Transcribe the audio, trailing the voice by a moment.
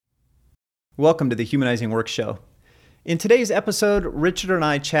Welcome to the Humanizing Work Show. In today's episode, Richard and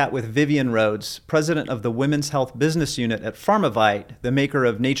I chat with Vivian Rhoads, president of the Women's Health Business Unit at Pharmavite, the maker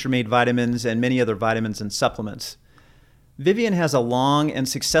of Nature-Made vitamins and many other vitamins and supplements. Vivian has a long and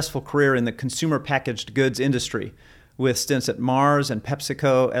successful career in the consumer packaged goods industry, with stints at Mars and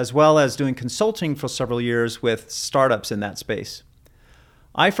PepsiCo, as well as doing consulting for several years with startups in that space.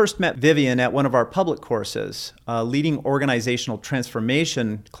 I first met Vivian at one of our public courses, a leading organizational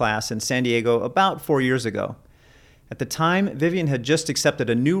transformation class in San Diego about 4 years ago. At the time, Vivian had just accepted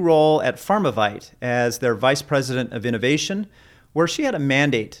a new role at Pharmavite as their Vice President of Innovation, where she had a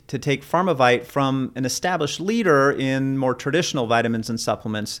mandate to take Pharmavite from an established leader in more traditional vitamins and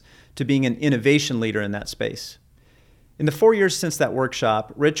supplements to being an innovation leader in that space. In the 4 years since that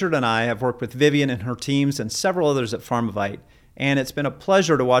workshop, Richard and I have worked with Vivian and her teams and several others at Pharmavite, and it's been a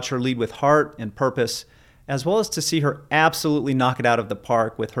pleasure to watch her lead with heart and purpose, as well as to see her absolutely knock it out of the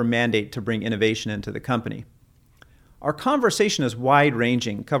park with her mandate to bring innovation into the company. Our conversation is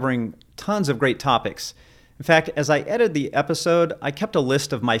wide-ranging, covering tons of great topics. In fact, as I edited the episode, I kept a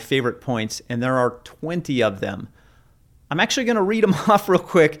list of my favorite points, and there are 20 of them. I'm actually going to read them off real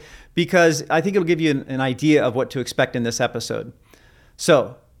quick because I think it'll give you an idea of what to expect in this episode.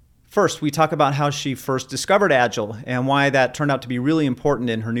 So, first, we talk about how she first discovered Agile and why that turned out to be really important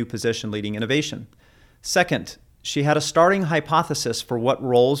in her new position leading innovation. Second, she had a starting hypothesis for what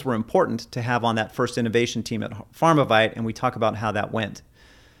roles were important to have on that first innovation team at Pharmavite, and we talk about how that went.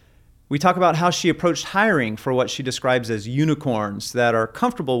 We talk about how she approached hiring for what she describes as unicorns that are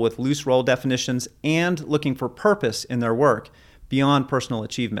comfortable with loose role definitions and looking for purpose in their work beyond personal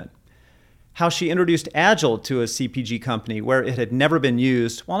achievement. How she introduced Agile to a CPG company where it had never been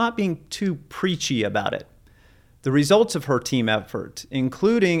used while not being too preachy about it. The results of her team effort,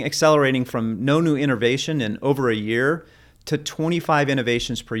 including accelerating from no new innovation in over a year to 25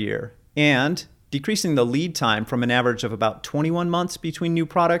 innovations per year, and decreasing the lead time from an average of about 21 months between new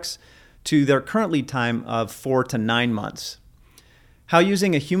products to their current lead time of 4 to 9 months. How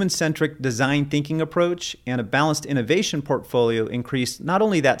using a human-centric design thinking approach and a balanced innovation portfolio increased not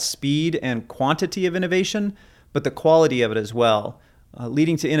only that speed and quantity of innovation, but the quality of it as well,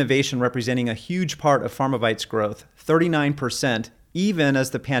 leading to innovation representing a huge part of Pharmavite's growth, 39%, even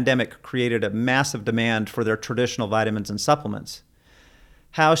as the pandemic created a massive demand for their traditional vitamins and supplements.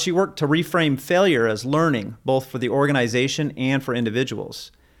 How she worked to reframe failure as learning, both for the organization and for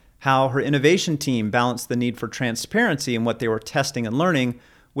individuals. How her innovation team balanced the need for transparency in what they were testing and learning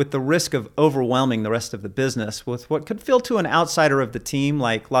with the risk of overwhelming the rest of the business with what could feel to an outsider of the team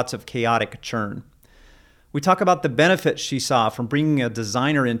like lots of chaotic churn. We talk about the benefits she saw from bringing a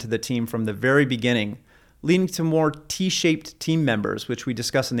designer into the team from the very beginning, leading to more T-shaped team members, which we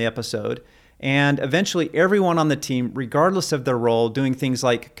discuss in the episode, and eventually everyone on the team, regardless of their role, doing things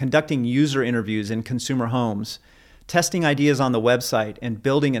like conducting user interviews in consumer homes, testing ideas on the website, and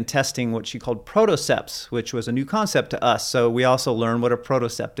building and testing what she called protoceps, which was a new concept to us, so we also learned what a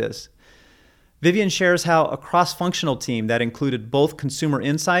protocept is. Vivian shares how a cross-functional team that included both consumer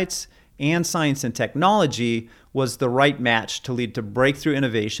insights and science and technology was the right match to lead to breakthrough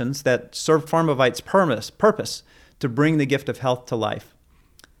innovations that served Pharmavite's purpose to bring the gift of health to life.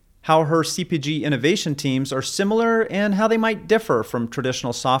 How her CPG innovation teams are similar and how they might differ from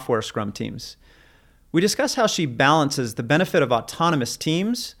traditional software Scrum teams. We discuss how she balances the benefit of autonomous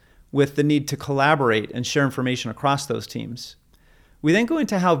teams with the need to collaborate and share information across those teams. We then go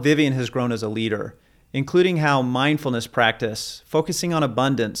into how Vivian has grown as a leader, including how mindfulness practice, focusing on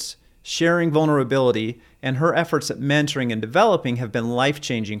abundance, sharing vulnerability, and her efforts at mentoring and developing have been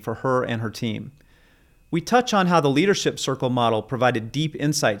life-changing for her and her team. We touch on how the leadership circle model provided deep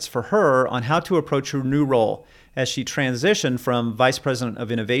insights for her on how to approach her new role as she transitioned from Vice President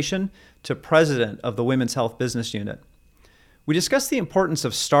of Innovation to President of the Women's Health Business Unit. We discuss the importance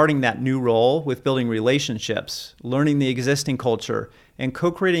of starting that new role with building relationships, learning the existing culture, and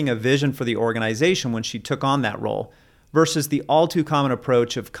co-creating a vision for the organization when she took on that role, versus the all-too-common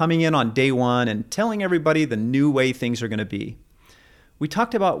approach of coming in on day one and telling everybody the new way things are going to be. We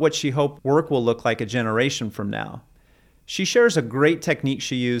talked about what she hoped work will look like a generation from now. She shares a great technique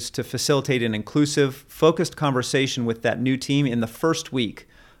she used to facilitate an inclusive, focused conversation with that new team in the first week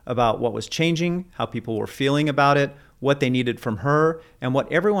about what was changing, how people were feeling about it, what they needed from her, and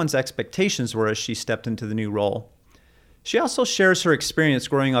what everyone's expectations were as she stepped into the new role. She also shares her experience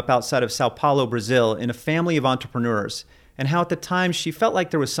growing up outside of Sao Paulo, Brazil, in a family of entrepreneurs, and how at the time she felt like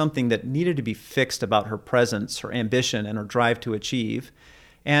there was something that needed to be fixed about her presence, her ambition, and her drive to achieve,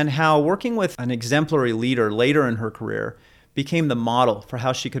 and how working with an exemplary leader later in her career became the model for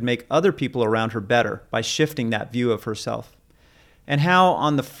how she could make other people around her better by shifting that view of herself. and how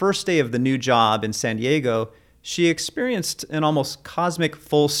on the first day of the new job in San Diego, she experienced an almost cosmic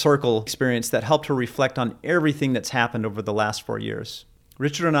full circle experience that helped her reflect on everything that's happened over the last 4 years.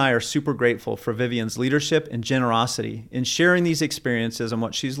 Richard and I are super grateful for Vivian's leadership and generosity in sharing these experiences and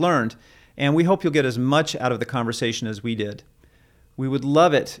what she's learned, and we hope you'll get as much out of the conversation as we did. We would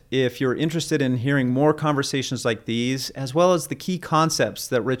love it if you're interested in hearing more conversations like these, as well as the key concepts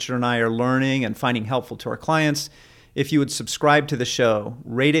that Richard and I are learning and finding helpful to our clients, if you would subscribe to the show,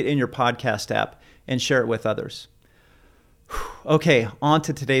 rate it in your podcast app, and share it with others. Okay, on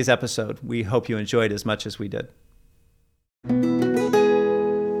to today's episode. We hope you enjoyed as much as we did.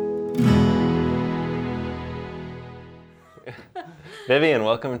 Vivian,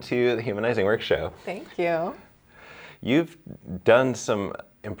 welcome to the Humanizing Work Show. Thank you. You've done some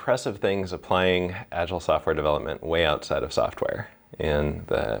impressive things applying Agile software development way outside of software in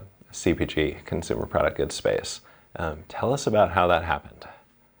the CPG, consumer product goods space. Tell us about how that happened.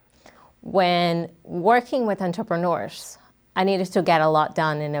 When working with entrepreneurs, I needed to get a lot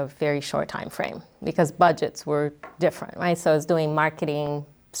done in a very short time frame because budgets were different, right? So I was doing marketing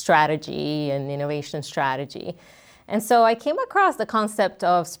strategy and innovation strategy. And so I came across the concept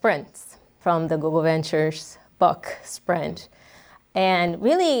of sprints from the Google Ventures book, Sprint, and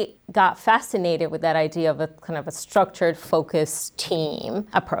really got fascinated with that idea of a kind of a structured, focused team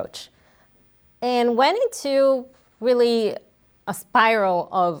approach. And went into really a spiral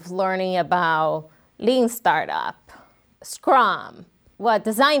of learning about lean startup, Scrum, what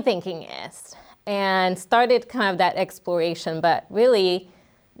design thinking is, and started kind of that exploration, but really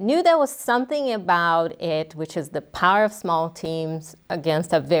knew there was something about it, which is the power of small teams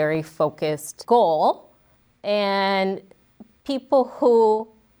against a very focused goal, and people who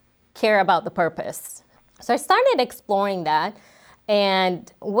care about the purpose. So I started exploring that. And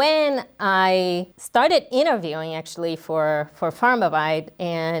when I started interviewing actually for PharmaVite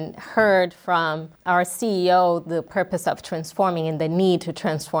and heard from our CEO the purpose of transforming and the need to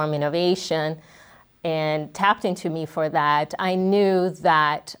transform innovation, and tapped into me for that, I knew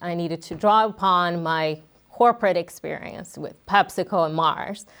that I needed to draw upon my corporate experience with PepsiCo and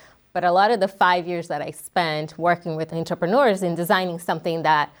Mars, but a lot of the 5 years that I spent working with entrepreneurs in designing something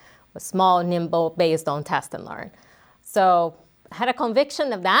that was small, nimble, based on test and learn. So I had a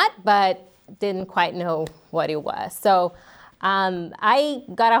conviction of that, but didn't quite know what it was. So I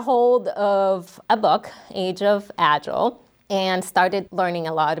got a hold of a book, Age of Agile, and started learning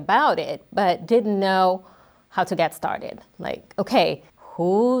a lot about it, but didn't know how to get started. Like, okay,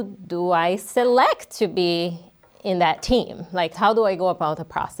 who do I select to be in that team? Like, how do I go about the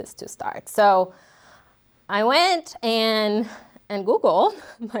process to start? So I went and Googled,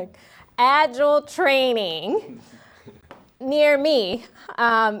 like, Agile training near me,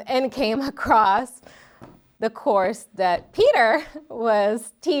 and came across the course that Peter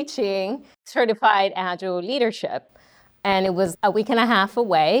was teaching, Certified Agile Leadership. And it was a week and a half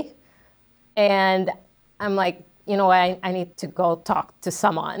away. And I'm like, you know, I need to go talk to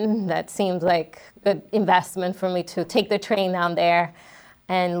someone. That seems like a good investment for me to take the train down there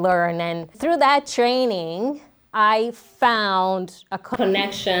and learn. And through that training, I found a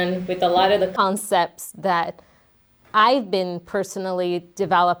connection with a lot of the concepts that I've been personally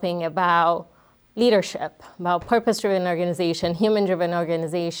developing about leadership, about purpose-driven organization, human-driven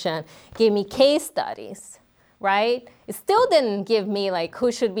organization, gave me case studies, right? It still didn't give me like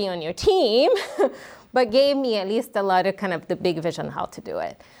who should be on your team, but gave me at least a lot of kind of the big vision how to do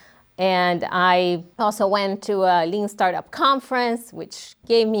it. And I also went to a Lean Startup conference, which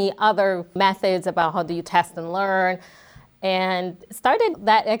gave me other methods about how do you test and learn, and started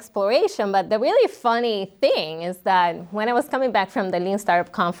that exploration. But the really funny thing is that when I was coming back from the Lean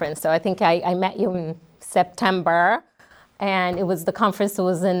Startup conference, so I think I met you in September, and the conference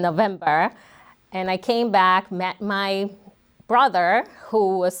was in November, and I came back, met my brother,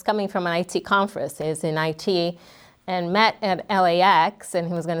 who was coming from an IT conference, he's in IT, and met at LAX, and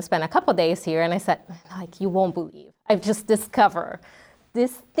he was going to spend a couple days here. And I said, like, you won't believe, I've just discovered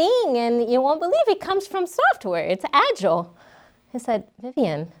this thing, and you won't believe it comes from software. It's Agile. He said,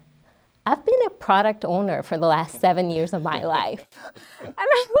 Vivian, I've been a product owner for the last 7 years of my life. And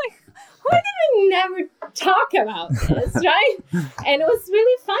I'm like, why did we never talk about this, right? And it was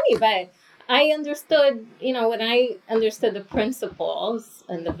really funny, but I understood, when I understood the principles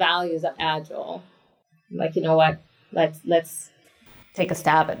and the values of Agile, I'm like, you know what, let's take a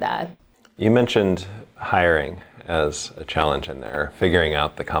stab at that. You mentioned hiring as a challenge in there, figuring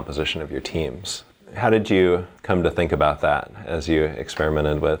out the composition of your teams. How did you come to think about that as you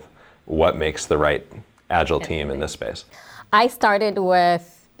experimented with what makes the right Agile team in this space? I started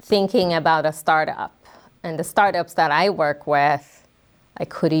with thinking about a startup And the startups that I work with,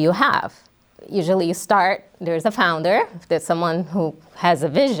 like, who do you have? Usually you start, there's a founder, there's someone who has a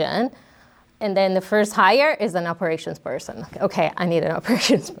vision, and then the first hire is an operations person. Okay, I need an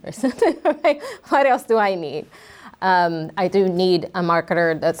operations person. Right? What else do I need? I do need a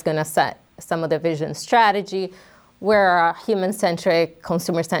marketer that's going to set some of the vision strategy. We're a human-centric,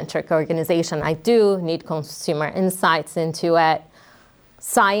 consumer-centric organization. I do need consumer insights into it.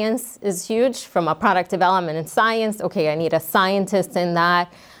 Science is huge from a product development and science. Okay, I need a scientist in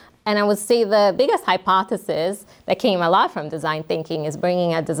that. And I would say the biggest hypothesis that came a lot from design thinking is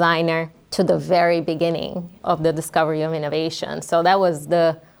bringing a designer to the very beginning of the discovery of innovation. So that was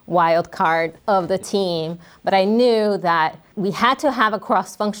the wild card of the team. But I knew that we had to have a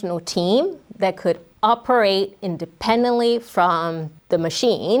cross-functional team that could operate independently from the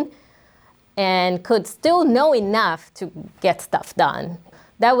machine and could still know enough to get stuff done.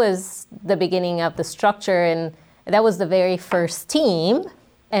 That was the beginning of the structure, and that was the very first team.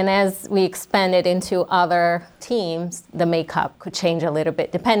 And as we expanded into other teams, the makeup could change a little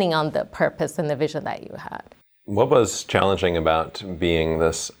bit depending on the purpose and the vision that you had. What was challenging about being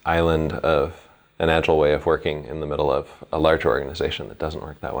this island of an agile way of working in the middle of a large organization that doesn't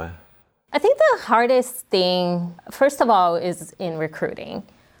work that way? I think the hardest thing, first of all, is in recruiting.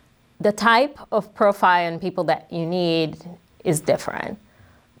 The type of profile and people that you need is different.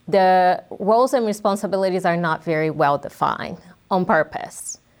 The roles and responsibilities are not very well defined on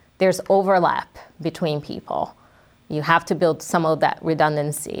purpose. There's overlap between people. You have to build some of that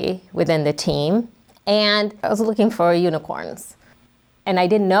redundancy within the team. And I was looking for unicorns. And I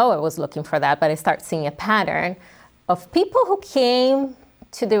didn't know I was looking for that, but I started seeing a pattern of people who came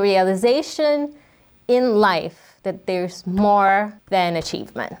to the realization in life that there's more than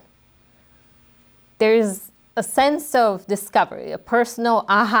achievement. There's a sense of discovery, a personal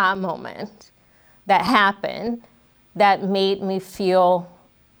aha moment that happened that made me feel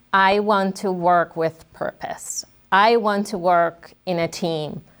I want to work with purpose. I want to work in a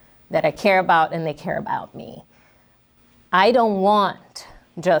team that I care about and they care about me. I don't want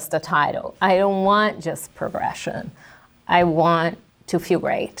just a title. I don't want just progression. I want to feel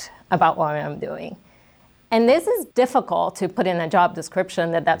great about what I'm doing. And this is difficult to put in a job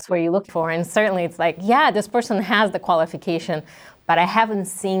description that's what you look for. And certainly it's like, yeah, this person has the qualification, but I haven't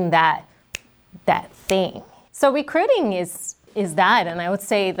seen that thing. So recruiting is that, and I would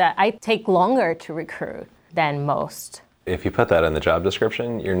say that I take longer to recruit than most. If you put that in the job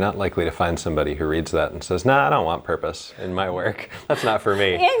description, you're not likely to find somebody who reads that and says, nah, I don't want purpose in my work. That's not for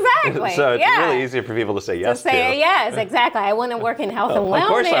me. Exactly. So it's really easy for people to say yes to. Yes, exactly. I want to work in health and wellness. Of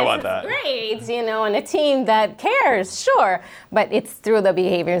course I want that. It's great, and a team that cares, sure. But it's through the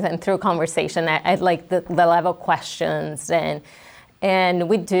behaviors and through conversation. I like the level questions, and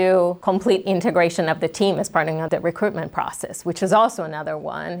we do complete integration of the team as part of the recruitment process, which is also another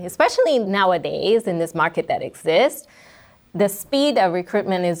one, especially nowadays in this market that exists. The speed of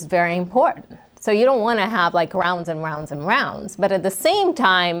recruitment is very important. So you don't want to have like rounds and rounds and rounds. But at the same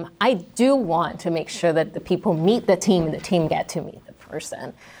time, I do want to make sure that the people meet the team and the team get to meet the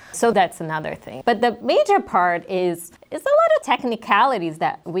person. So that's another thing. But the major part is a lot of technicalities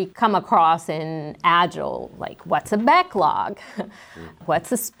that we come across in Agile, like what's a backlog,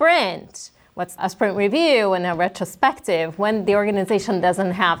 what's a sprint, what's a sprint review and a retrospective. When the organization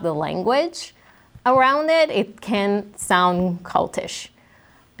doesn't have the language around it, it can sound cultish.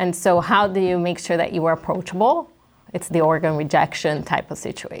 And so how do you make sure that you are approachable? It's the organ rejection type of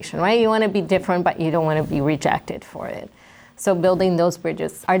situation, right? You want to be different, but you don't want to be rejected for it. So building those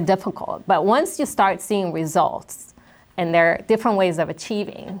bridges are difficult. But once you start seeing results, and there are different ways of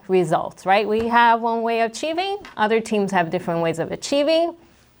achieving results, right? We have one way of achieving, other teams have different ways of achieving.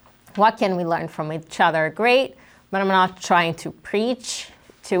 What can we learn from each other? Great, but I'm not trying to preach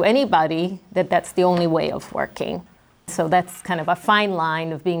to anybody that that's the only way of working. So that's kind of a fine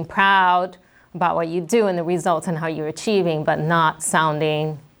line of being proud about what you do and the results and how you're achieving, but not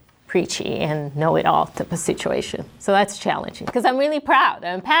sounding preachy and know-it-all type of situation. So that's challenging because I'm really proud,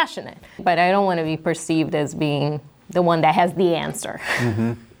 I'm passionate, but I don't want to be perceived as being the one that has the answer.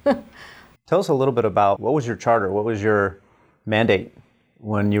 Mm-hmm. Tell us a little bit about what was your charter? What was your mandate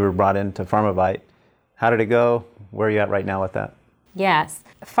when you were brought into Pharmavite? How did it go? Where are you at right now with that? Yes,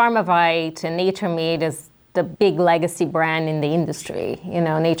 Pharmavite and NatureMade is the big legacy brand in the industry.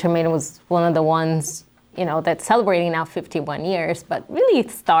 NatureMade was one of the ones, that's celebrating now 51 years, but really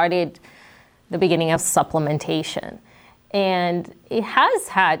it started the beginning of supplementation. And it has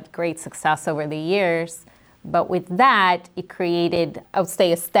had great success over the years, but with that, it created, I would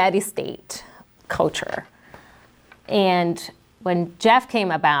say, a steady state culture. And When Jeff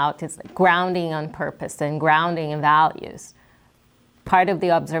came about, it's like grounding on purpose and grounding in values. Part of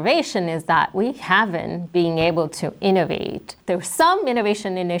the observation is that we haven't been able to innovate. There were some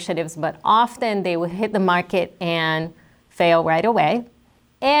innovation initiatives, but often they would hit the market and fail right away.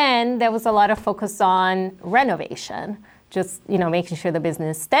 And there was a lot of focus on renovation, just making sure the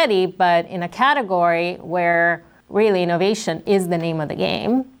business is steady, but in a category where really innovation is the name of the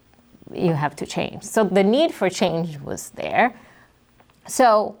game, you have to change. So the need for change was there.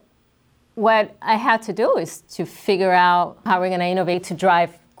 So what I had to do is to figure out how we're going to innovate to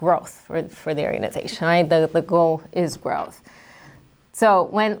drive growth for the organization, right? The goal is growth. So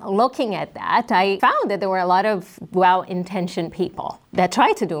when looking at that, I found that there were a lot of well-intentioned people that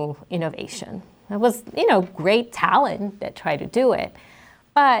tried to do innovation. It was, great talent that tried to do it.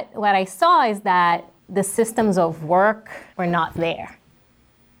 But what I saw is that the systems of work were not there.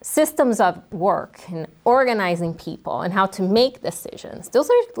 Systems of work and organizing people and how to make decisions, those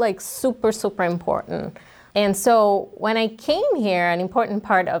are like super, super important. And so when I came here, an important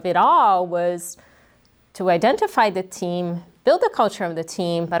part of it all was to identify the team, build the culture of the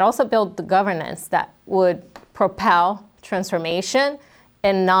team, but also build the governance that would propel transformation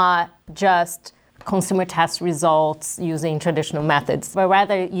and not just consumer test results using traditional methods, but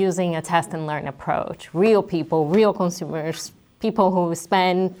rather using a test and learn approach. Real people, real consumers, people who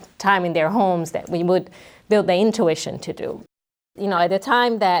spend time in their homes that we would build the intuition to do. At the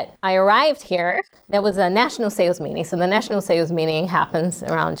time that I arrived here, there was a national sales meeting. So the national sales meeting happens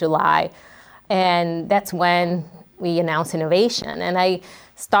around July. And that's when we announced innovation. And I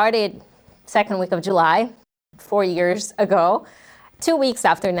started second week of July, 4 years ago, 2 weeks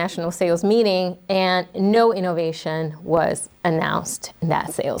after national sales meeting, and no innovation was announced in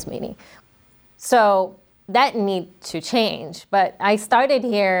that sales meeting. So that need to change. But I started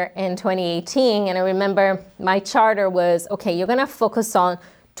here in 2018, and I remember my charter was, okay, you're gonna focus on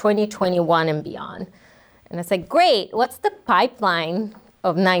 2021 and beyond. And I said, great, what's the pipeline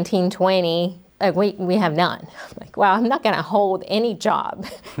of 1920? Like, we have none. I'm like, well, I'm not gonna hold any job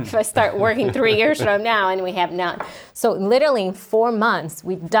if I start working 3 years from now and we have none. So literally in 4 months,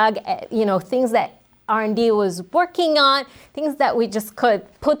 we dug at, things that R&D was working on, things that we just could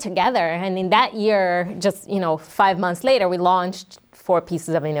put together. And in that year, just 5 months later, we launched 4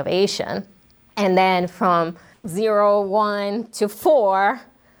 pieces of innovation. And then from 0, 1 to 4,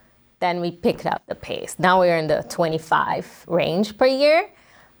 then we picked up the pace. Now we're in the 25 range per year.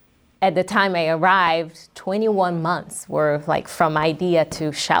 At the time I arrived, 21 months were like from idea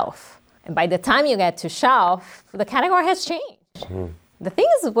to shelf. And by the time you get to shelf, the category has changed. The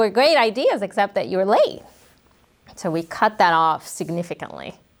things were great ideas, except that you're late. So we cut that off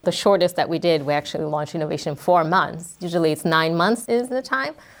significantly. The shortest that we did, we actually launched innovation 4 months. Usually it's 9 months is the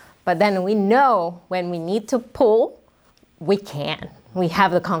time. But then we know when we need to pull, we can. We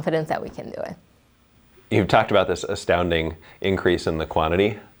have the confidence that we can do it. You've talked about this astounding increase in the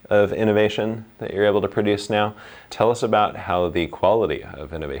quantity of innovation that you're able to produce now. Tell us about how the quality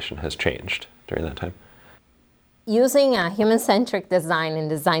of innovation has changed during that time. Using a human-centric design and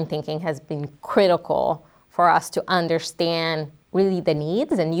design thinking has been critical for us to understand really the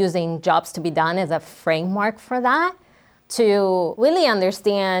needs, and using jobs to be done as a framework for that, to really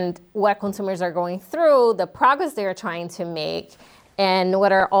understand what consumers are going through, the progress they're trying to make, and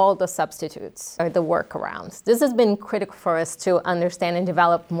what are all the substitutes or the workarounds. This has been critical for us to understand and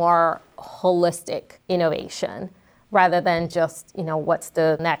develop more holistic innovation rather than just, what's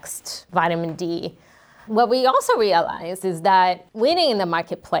the next vitamin D. What we also realize is that winning in the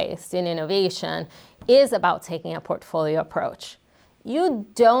marketplace in innovation is about taking a portfolio approach. You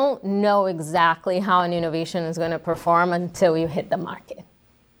don't know exactly how an innovation is going to perform until you hit the market.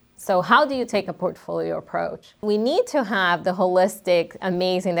 So how do you take a portfolio approach? We need to have the holistic,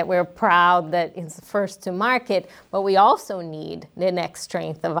 amazing, that we're proud that it's first to market, but we also need the next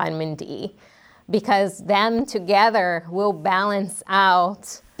strength of vitamin D, because them together will balance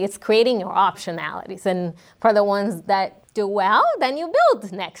out. It's creating your optionalities. And for the ones that do well, then you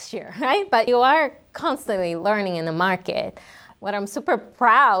build next year, right? But you are constantly learning in the market. What I'm super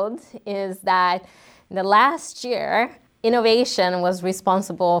proud is that in the last year, innovation was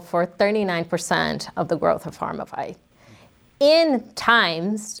responsible for 39% of the growth of PharmaVite. In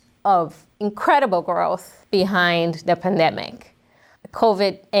times of incredible growth behind the pandemic.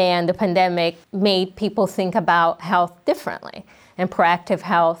 COVID and the pandemic made people think about health differently, and proactive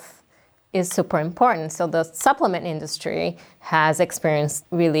health is super important. So the supplement industry has experienced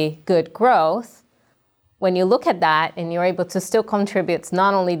really good growth. When you look at that and you're able to still contribute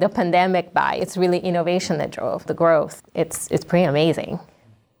not only the pandemic by, it's really innovation that drove the growth. It's pretty amazing.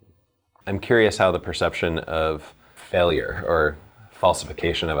 I'm curious how the perception of failure or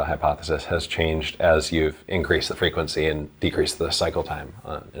falsification of a hypothesis has changed as you've increased the frequency and decreased the cycle time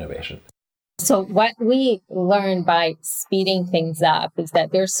on innovation? So what we learned by speeding things up is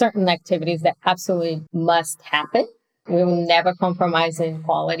that there are certain activities that absolutely must happen. We will never compromise in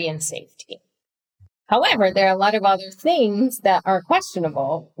quality and safety. However, there are a lot of other things that are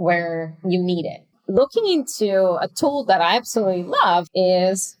questionable where you need it. Looking into a tool that I absolutely love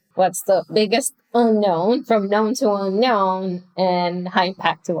is what's the biggest unknown, from known to unknown, and high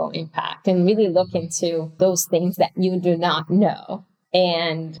impact to low impact, and really look into those things that you do not know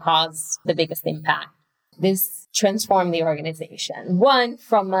and cause the biggest impact. This transformed the organization. One,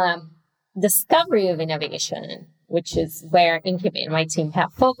 from a discovery of innovation, which is where Incubate and my team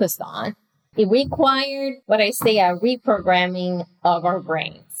have focused on. It required what I say a reprogramming of our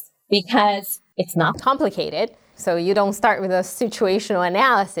brains, because it's not complicated. So you don't start with a situational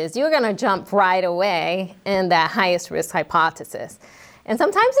analysis. You're going to jump right away in that highest risk hypothesis. And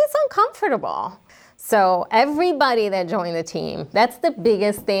sometimes it's uncomfortable. So everybody that joined the team, that's the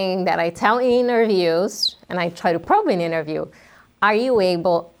biggest thing that I tell in interviews, and I try to probe in interview. Are you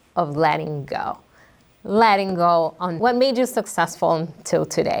able of letting go? Letting go on what made you successful until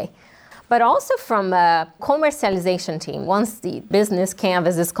today. But also from a commercialization team, once the business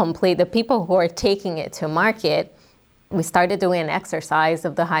canvas is complete, the people who are taking it to market, we started doing an exercise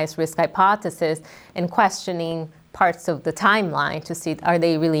of the highest risk hypothesis and questioning parts of the timeline to see, are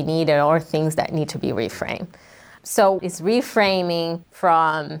they really needed or things that need to be reframed? So it's reframing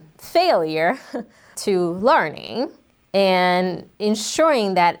from failure to learning and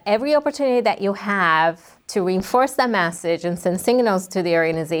ensuring that every opportunity that you have to reinforce that message and send signals to the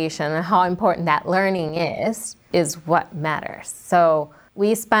organization and how important that learning is what matters. So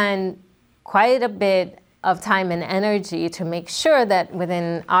we spend quite a bit of time and energy to make sure that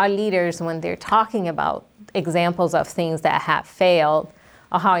within our leaders, when they're talking about examples of things that have failed,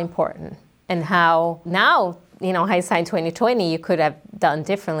 are how important and how now, hindsight 2020, you could have done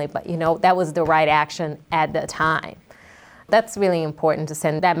differently, but that was the right action at the time. That's really important to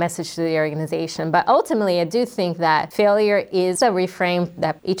send that message to the organization. But ultimately, I do think that failure is a reframe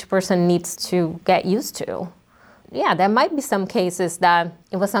that each person needs to get used to. Yeah, there might be some cases that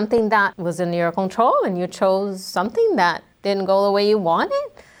it was something that was in your control and you chose something that didn't go the way you wanted,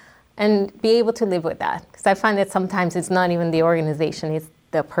 and be able to live with that. Because I find that sometimes it's not even the organization, it's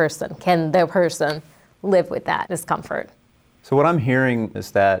the person. Can the person live with that discomfort? So what I'm hearing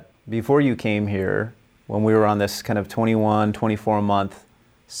is that before you came here, when we were on this kind of 21, 24-month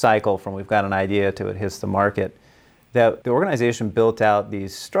cycle from we've got an idea to it hits the market, that the organization built out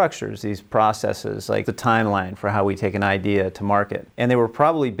these structures, these processes, like the timeline for how we take an idea to market. And they were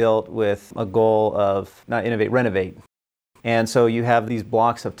probably built with a goal of not innovate, renovate. And so you have these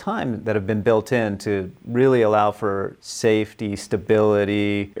blocks of time that have been built in to really allow for safety,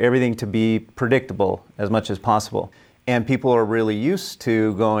 stability, everything to be predictable as much as possible. And people are really used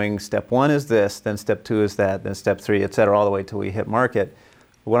to going, step one is this, then step two is that, then step three, et cetera, all the way till we hit market.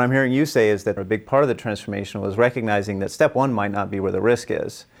 What I'm hearing you say is that a big part of the transformation was recognizing that step one might not be where the risk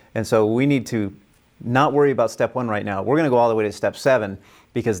is. And so we need to not worry about step one right now. We're going to go all the way to step 7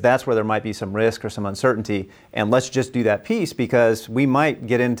 because that's where there might be some risk or some uncertainty. And let's just do that piece, because we might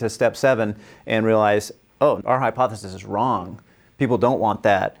get into step 7 and realize, oh, our hypothesis is wrong. People don't want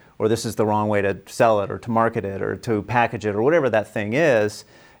that, or this is the wrong way to sell it or to market it or to package it or whatever that thing is.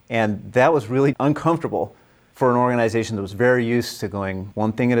 And that was really uncomfortable for an organization that was very used to going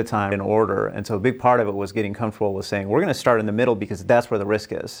one thing at a time in order. And so a big part of it was getting comfortable with saying, we're going to start in the middle because that's where the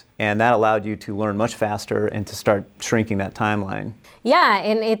risk is. And that allowed you to learn much faster and to start shrinking that timeline. Yeah,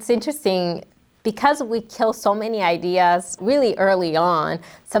 and it's interesting, because we kill so many ideas really early on,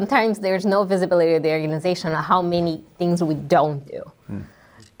 sometimes there's no visibility of the organization on how many things we don't do.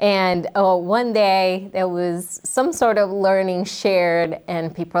 And one day there was some sort of learning shared,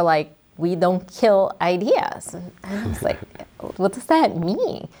 and people are like, we don't kill ideas. And I was like, what does that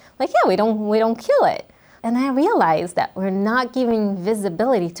mean? Like, yeah, we don't kill it. And I realized that we're not giving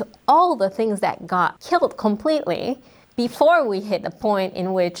visibility to all the things that got killed completely before we hit the point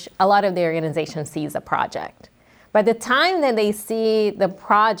in which a lot of the organization sees a project. By the time that they see the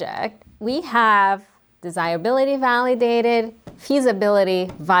project, we have desirability validated, feasibility,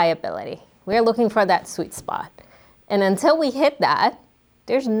 viability. We're looking for that sweet spot. And until we hit that,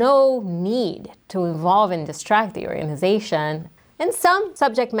 there's no need to involve and distract the organization. And some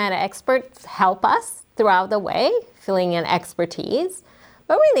subject matter experts help us throughout the way, filling in expertise.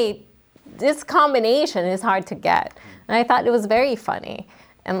 But really, this combination is hard to get. And I thought it was very funny.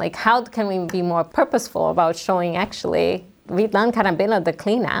 And like, how can we be more purposeful about showing actually we've done kind of been of the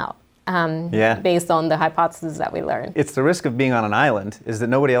clean out? based on the hypotheses that we learned. It's the risk of being on an island, is that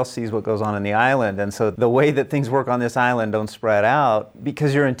nobody else sees what goes on in the island. And so the way that things work on this island don't spread out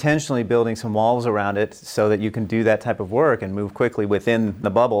because you're intentionally building some walls around it so that you can do that type of work and move quickly within the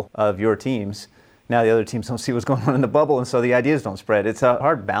bubble of your teams. Now the other teams don't see what's going on in the bubble, and so the ideas don't spread. It's a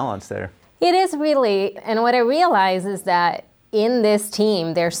hard balance there. It is really, and what I realize is that in this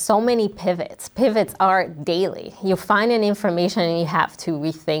team, there's so many pivots. Pivots are daily. You find an information and you have to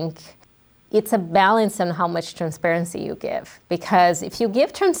rethink. It's a balance on how much transparency you give. Because if you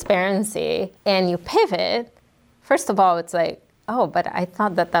give transparency and you pivot, first of all, it's like, oh, but I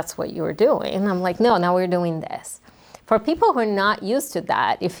thought that that's what you were doing. And I'm like, no, now we're doing this. For people who are not used to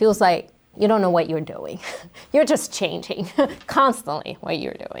that, it feels like you don't know what you're doing. You're just changing constantly what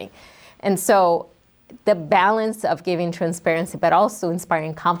you're doing. And so the balance of giving transparency, but also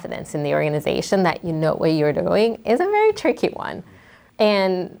inspiring confidence in the organization that you know what you're doing is a very tricky one.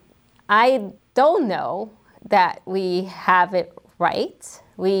 And I don't know that we have it right.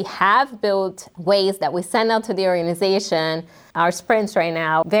 We have built ways that we send out to the organization. Our sprints right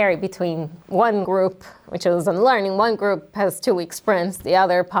now vary between one group, which is on learning, one group has 2-week sprints, the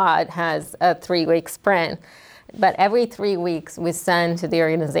other pod has a 3-week sprint. But every 3 weeks, we send to the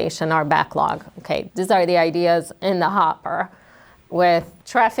organization our backlog. Okay, these are the ideas in the hopper with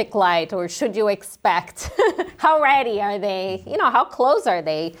traffic light, or should you expect? How ready are they? How close are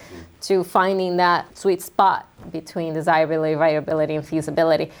they to finding that sweet spot between desirability, viability, and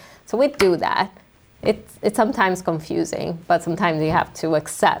feasibility? So we do that. It's sometimes confusing, but sometimes you have to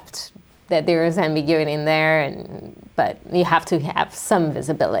accept that there is ambiguity in there, but you have to have some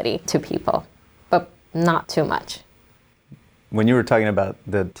visibility to people. Not too much. When you were talking about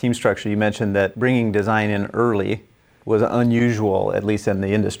the team structure, you mentioned that bringing design in early was unusual, at least in the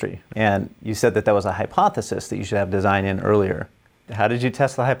industry. And you said that was a hypothesis that you should have design in earlier. How did you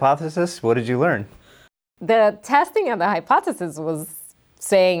test the hypothesis? What did you learn? The testing of the hypothesis was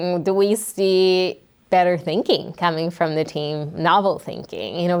saying, do we see better thinking coming from the team, novel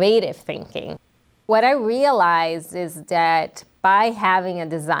thinking, innovative thinking? What I realized is that by having a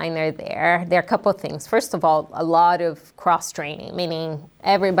designer there are a couple of things. First of all, a lot of cross-training, meaning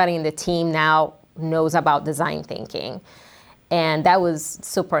everybody in the team now knows about design thinking. And that was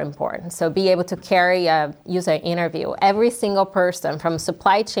super important. So be able to carry a user interview. Every single person from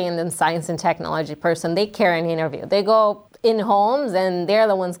supply chain and science and technology person, they carry an interview. They go in homes and they're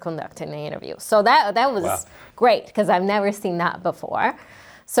the ones conducting the interview. So that was great because I've never seen that before.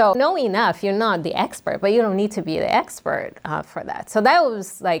 So know enough, you're not the expert, but you don't need to be the expert for that. So that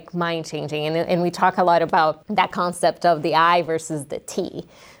was like mind-changing. And we talk a lot about that concept of the I versus the T,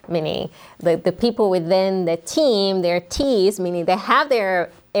 meaning the people within the team, their Ts, meaning they have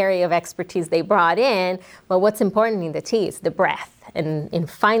their area of expertise they brought in, but what's important in the T is the breadth and in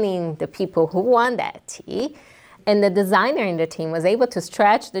finding the people who want that T. And the designer in the team was able to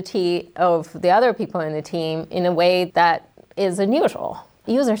stretch the T of the other people in the team in a way that is unusual.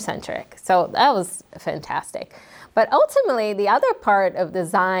 User-centric. So that was fantastic. But ultimately, the other part of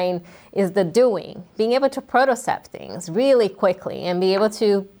design is the doing, being able to prototype things really quickly and be able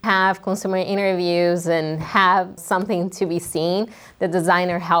to have consumer interviews and have something to be seen. The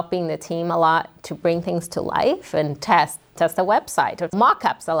designer helping the team a lot to bring things to life and test a website.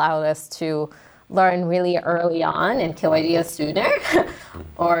 Mock-ups allow us to learn really early on and kill ideas sooner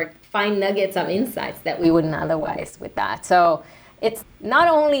or find nuggets of insights that we wouldn't otherwise with that. So it's not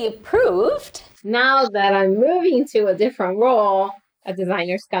only approved, now that I'm moving to a different role, a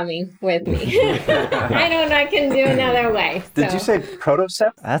designer's coming with me. I know I can do another way. Did you say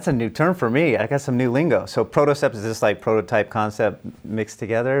prototype? That's a new term for me. I got some new lingo. So prototype is just like prototype concept mixed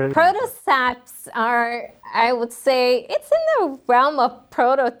together? Prototypes are, I would say, it's in the realm of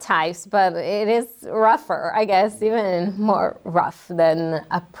prototypes, but it is rougher, I guess, even more rough than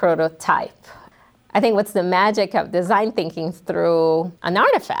a prototype. I think what's the magic of design thinking through an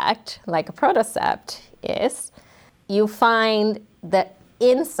artifact, like a prototype, is you find the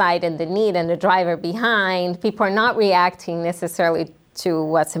insight and the need and the driver behind. People are not reacting necessarily to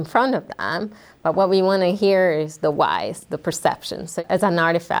what's in front of them, but what we want to hear is the whys, the perceptions as an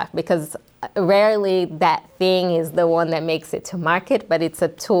artifact, because rarely that thing is the one that makes it to market, but it's a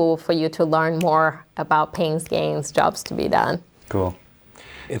tool for you to learn more about pains, gains, jobs to be done. Cool.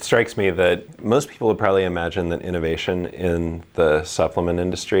 It strikes me that most people would probably imagine that innovation in the supplement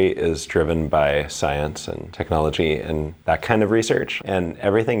industry is driven by science and technology and that kind of research. And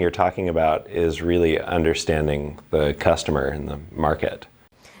everything you're talking about is really understanding the customer and the market.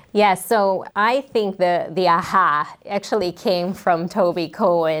 Yeah, so I think the aha actually came from Toby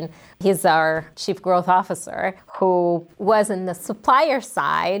Cohen. He's our Chief Growth Officer, who was in the supplier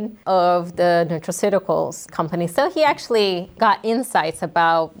side of the nutraceuticals company. So he actually got insights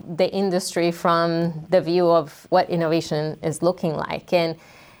about the industry from the view of what innovation is looking like. And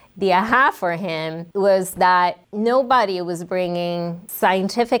the aha for him was that nobody was bringing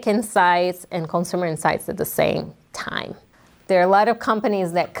scientific insights and consumer insights at the same time. There are a lot of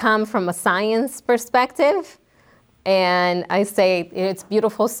companies that come from a science perspective, and I say it's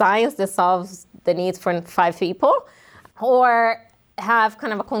beautiful science that solves the needs for 5 people, or have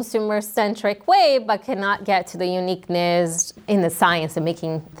kind of a consumer-centric way but cannot get to the uniqueness in the science and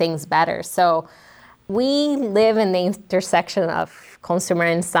making things better. So we live in the intersection of consumer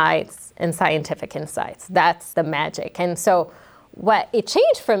insights and scientific insights. That's the magic. And so what it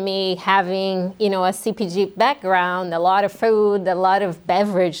changed for me, having, a CPG background, a lot of food, a lot of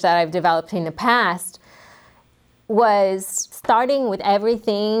beverage that I've developed in the past, was starting with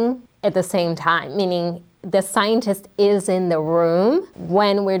everything at the same time, meaning the scientist is in the room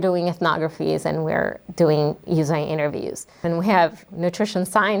when we're doing ethnographies and we're doing user interviews. And we have nutrition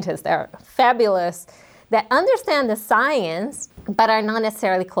scientists that are fabulous, that understand the science, but are not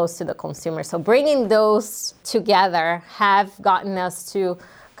necessarily close to the consumer. So bringing those together have gotten us to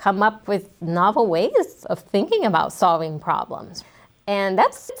come up with novel ways of thinking about solving problems. And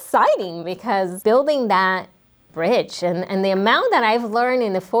that's exciting because building that bridge and the amount that I've learned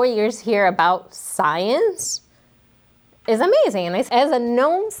in the 4 years here about science is amazing. And as a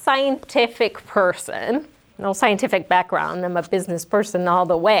non-scientific person, no scientific background, I'm a business person all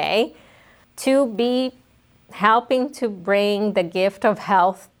the way, to be helping to bring the gift of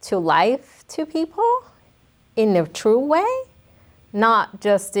health to life to people in a true way, not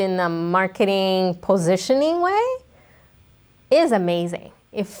just in a marketing positioning way, is amazing.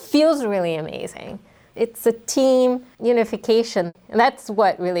 It feels really amazing. It's a team unification, and that's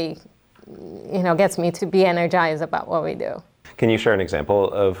what really, gets me to be energized about what we do. Can you share an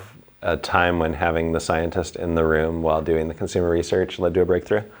example of a time when having the scientist in the room while doing the consumer research led to a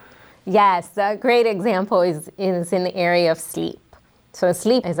breakthrough? Yes, a great example is in the area of sleep. So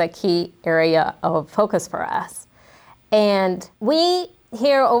sleep is a key area of focus for us. And we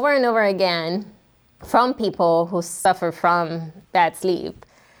hear over and over again from people who suffer from bad sleep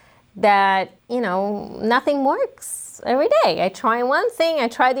that, nothing works every day. I try one thing, I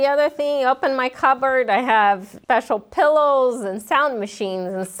try the other thing, open my cupboard, I have special pillows and sound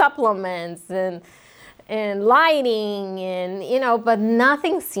machines and supplements and lighting and, but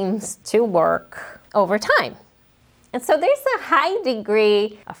nothing seems to work over time. And so there's a high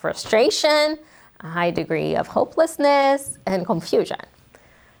degree of frustration, a high degree of hopelessness and confusion.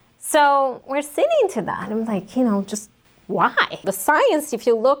 So we're sitting to that. I'm like, just why? The science, if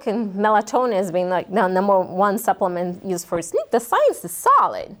you look, in melatonin as being like the number one supplement used for sleep, the science is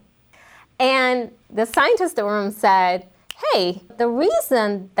solid. And the scientist in the room said, hey, the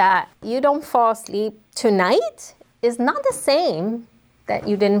reason that you don't fall asleep tonight is not the same that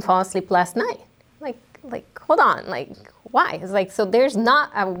you didn't fall asleep last night. Like, hold on, why? It's like, so there's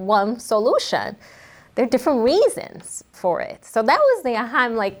not a one solution. There are different reasons for it. So that was the aha.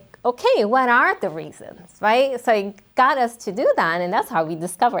 I'm like, okay, what are the reasons, right? So it got us to do that, and that's how we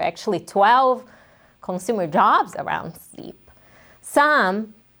discovered actually 12 consumer jobs around sleep.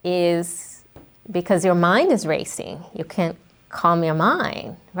 Some is because your mind is racing. You can't calm your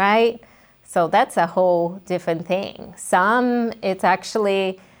mind, right? So that's a whole different thing. Some, it's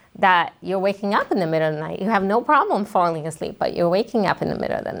actually that you're waking up in the middle of the night. You have no problem falling asleep, but you're waking up in the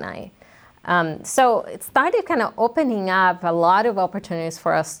middle of the night. So it started kind of opening up a lot of opportunities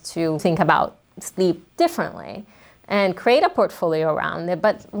for us to think about sleep differently and create a portfolio around it,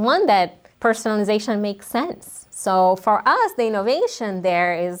 but one that personalization makes sense. So for us, the innovation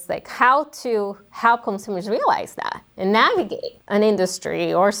there is like how to help consumers realize that and navigate an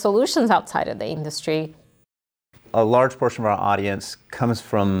industry or solutions outside of the industry. A large portion of our audience comes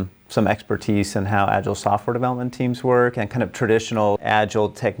from some expertise in how Agile software development teams work and kind of traditional Agile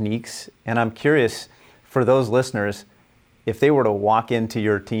techniques. And I'm curious, for those listeners, if they were to walk into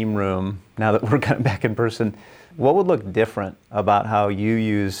your team room, now that we're kind of back in person, what would look different about how you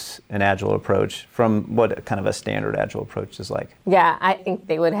use an Agile approach from what kind of a standard Agile approach is like? Yeah, I think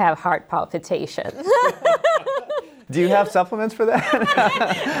they would have heart palpitations. Do you have supplements for that?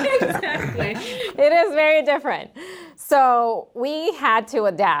 Exactly. It is very different. So we had to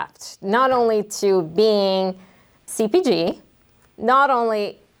adapt not only to being CPG, not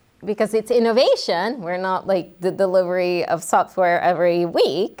only because it's innovation, we're not like the delivery of software every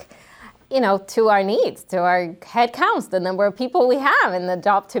week, to our needs, to our head counts, the number of people we have and the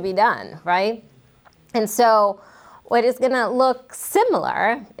job to be done, right? And so what is going to look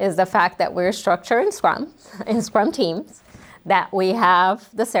similar is the fact that we're structured in Scrum teams, that we have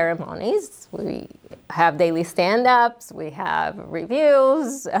the ceremonies, we have daily stand-ups, we have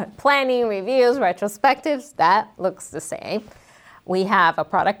reviews, planning, reviews, retrospectives. That looks the same. We have a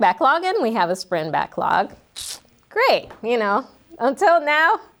product backlog and we have a sprint backlog. Great, until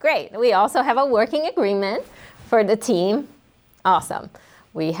now, great. We also have a working agreement for the team. Awesome.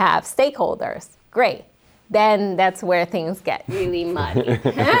 We have stakeholders. Great. Then that's where things get really muddy.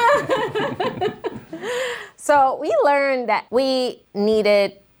 So we learned that we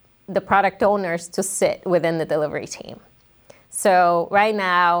needed the product owners to sit within the delivery team. So right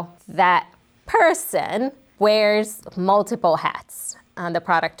now, that person wears multiple hats on the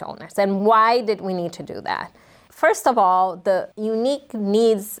product owners. And why did we need to do that? First of all, the unique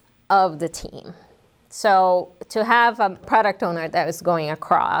needs of the team. So to have a product owner that is going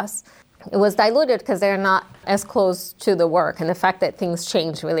across, it was diluted because they're not as close to the work and the fact that things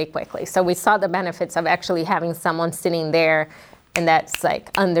change really quickly. So we saw the benefits of actually having someone sitting there and that's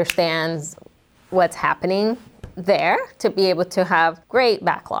understands what's happening there to be able to have great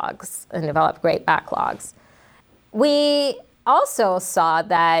backlogs and develop great backlogs. We also saw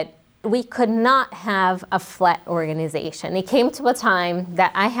that we could not have a flat organization. It came to a time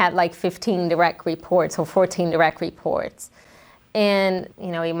that I had 15 direct reports or 14 direct reports. And,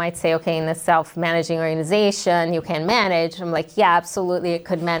 you might say, okay, in a self-managing organization, you can manage. I'm like, yeah, absolutely. It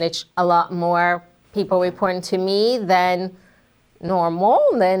could manage a lot more people reporting to me than normal.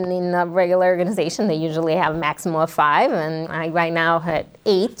 Than in a regular organization, they usually have a maximum of 5. And I right now had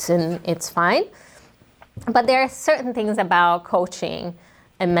 8, and it's fine. But there are certain things about coaching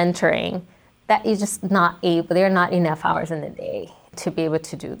and mentoring that you're just not able, there are not enough hours in the day to be able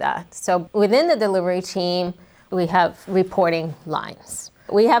to do that. So within the delivery team, we have reporting lines.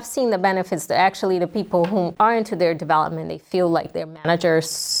 We have seen the benefits that actually the people who are into their development, they feel like their manager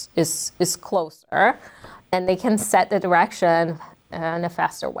is closer and they can set the direction in a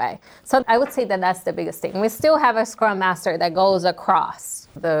faster way. So I would say that that's the biggest thing. We still have a Scrum Master that goes across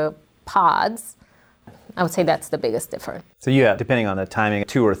the pods. I would say that's the biggest difference. So you have, depending on the timing,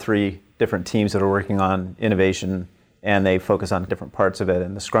 2 or 3 different teams that are working on innovation and they focus on different parts of it,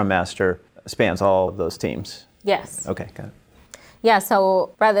 and the Scrum Master spans all of those teams. Yes. Okay, got it. Yeah,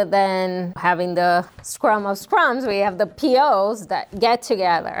 so rather than having the Scrum of Scrums, we have the POs that get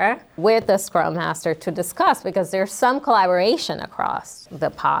together with the Scrum Master to discuss, because there's some collaboration across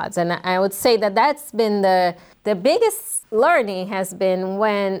the pods. And I would say that that's been the biggest learning has been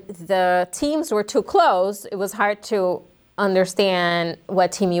when the teams were too close, it was hard to understand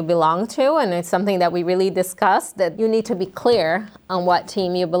what team you belong to, and it's something that we really discussed, that you need to be clear on what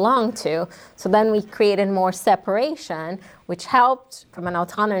team you belong to. So then we created more separation, which helped from an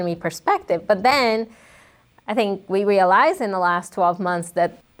autonomy perspective. But then I think we realized in the last 12 months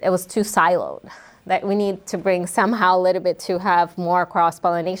that it was too siloed, that we need to bring somehow a little bit to have more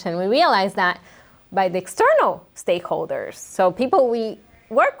cross-pollination. We realized that by the external stakeholders, so people we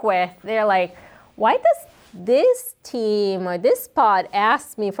work with, they're like, why does this team or this pod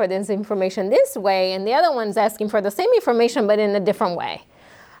asked me for this information this way, and the other one's asking for the same information but in a different way.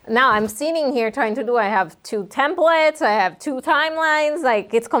 Now I'm sitting here trying to I have 2 templates, I have 2 timelines,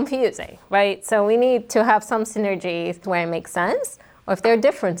 it's confusing, right? So we need to have some synergies where it makes sense, or if there are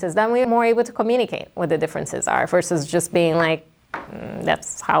differences, then we're more able to communicate what the differences are versus just being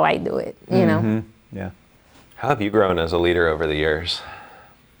that's how I do it, you know? Yeah. How have you grown as a leader over the years?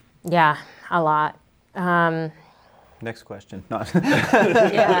 Yeah, a lot. Next question. No.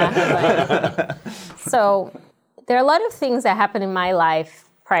 Yeah. So there are a lot of things that happened in my life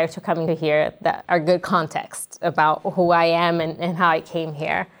prior to coming to here that are good context about who I am and how I came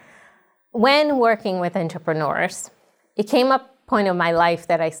here. When working with entrepreneurs, it came a point of my life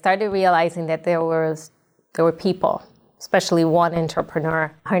that I started realizing that there were people, especially one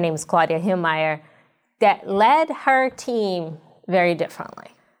entrepreneur, her name is Claudia Hillmeyer, that led her team very differently.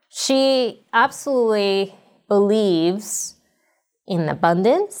 She absolutely believes in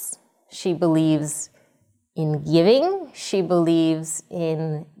abundance. She believes in giving. She believes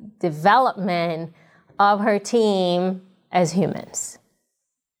in development of her team as humans.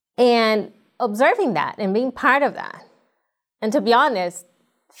 And observing that and being part of that. And to be honest,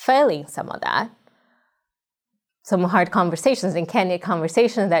 failing some of that. Some hard conversations and candid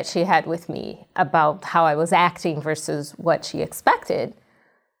conversations that she had with me about how I was acting versus what she expected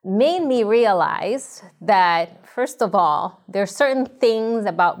made me realize that, first of all, there are certain things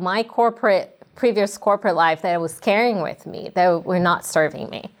about my previous corporate life that I was carrying with me that were not serving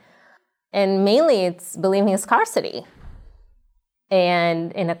me. And mainly it's believing in scarcity.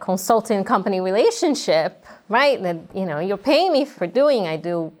 And in a consulting company relationship, right, that, you're paying me for doing,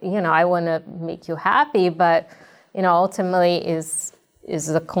 I want to make you happy, but, ultimately is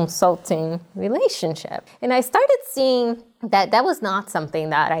a consulting relationship. And I started seeing that was not something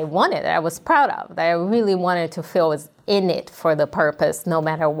that I wanted, that I was proud of, that I really wanted to feel was in it for the purpose, no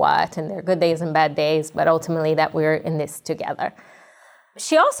matter what. And there are good days and bad days, but ultimately that we're in this together.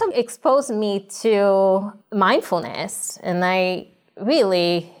 She also exposed me to mindfulness, and I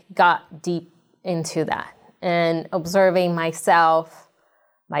really got deep into that and observing myself,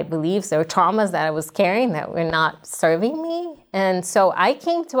 my beliefs or traumas that I was carrying that were not serving me. And so I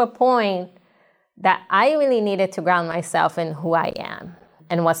came to a point that I really needed to ground myself in who I am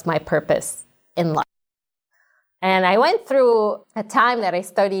and what's my purpose in life. And I went through a time that I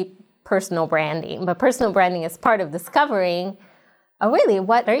studied personal branding, but personal branding is part of discovering really,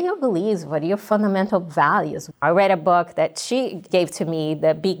 what are your beliefs? What are your fundamental values? I read a book that she gave to me,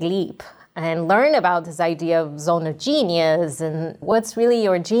 The Big Leap, and learned about this idea of zone of genius and what's really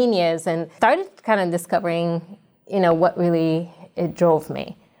your genius, and started kind of discovering, what really it drove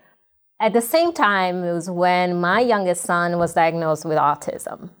me. At the same time, it was when my youngest son was diagnosed with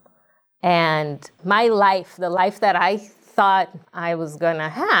autism. And my life, the life that I thought I was going to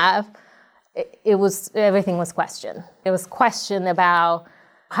have, everything was questioned. It was questioned about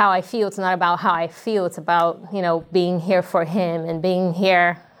how I feel. It's not about how I feel. It's about, being here for him and being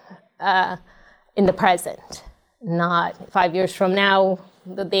here in the present, not 5 years from now,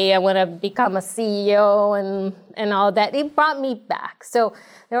 the day I want to become a CEO and all that. It brought me back. So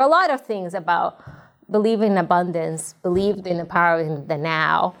there are a lot of things about believing in abundance, believe in the power in the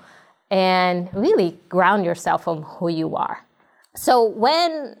now, and really ground yourself on who you are. So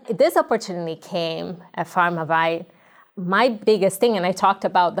when this opportunity came at PharmaVite, my biggest thing, and I talked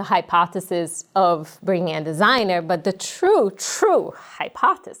about the hypothesis of bringing a designer, but the true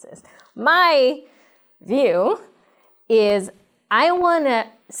hypothesis, my view is I want to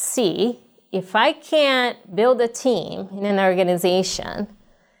see if I can't build a team in an organization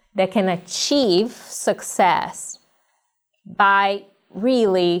that can achieve success by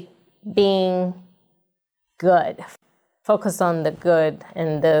really being good. Focus on the good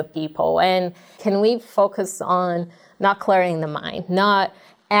and the people. And can we focus on not cluttering the mind, not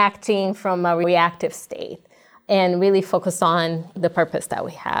acting from a reactive state, and really focus on the purpose that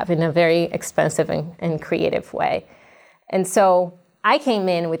we have in a very expensive and creative way. And so I came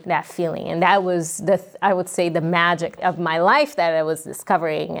in with that feeling, and that was, I would say, the magic of my life that I was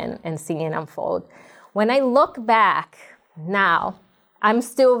discovering and seeing unfold. When I look back now, I'm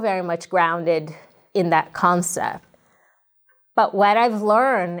still very much grounded in that concept. But what I've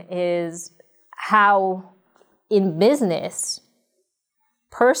learned is how in business,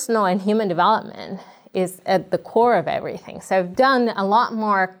 personal and human development is at the core of everything. So I've done a lot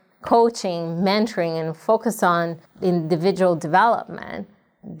more coaching, mentoring, and focus on individual development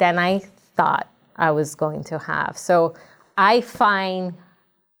than I thought I was going to have. So I find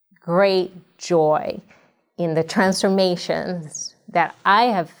great joy in the transformations that I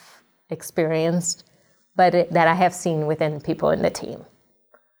have experienced, but that I have seen within people in the team.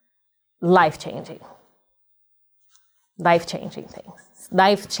 Life-changing things,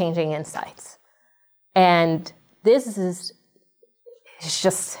 life-changing insights. And this is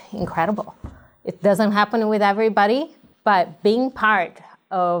just incredible. It doesn't happen with everybody, but being part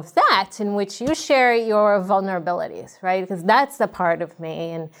of that in which you share your vulnerabilities, right? Because that's the part of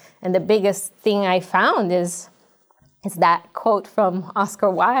me. And the biggest thing I found is that quote from Oscar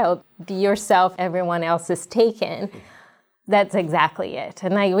Wilde, "Be yourself, everyone else is taken." That's exactly it.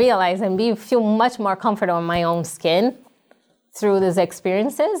 And I realize and feel much more comfortable in my own skin through these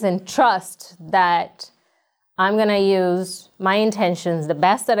experiences, and trust that I'm going to use my intentions the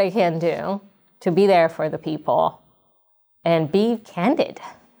best that I can do to be there for the people and be candid.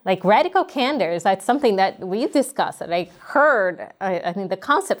 Like radical candor is that's something that we discussed, that I heard, I think the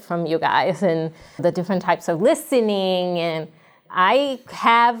concept from you guys and the different types of listening. And I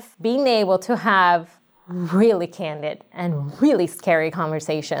have been able to have really candid and really scary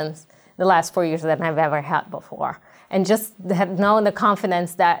conversations the last 4 years than I've ever had before. And just have known the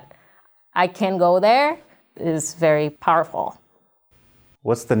confidence that I can go there is very powerful.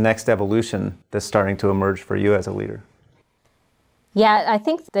 What's the next evolution that's starting to emerge for you as a leader? Yeah, I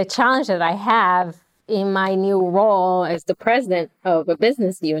think the challenge that I have in my new role as the president of a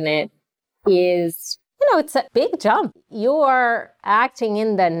business unit is, it's a big jump. You are acting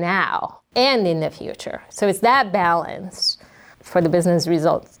in the now and in the future. So it's that balance for the business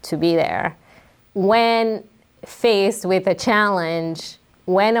results to be there. When faced with a challenge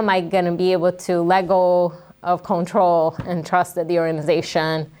when am I going to be able to let go of control and trust that the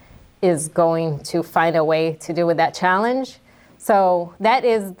organization is going to find a way to deal with that challenge? So that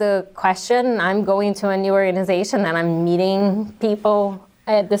is the question. I'm going to a new organization and I'm meeting people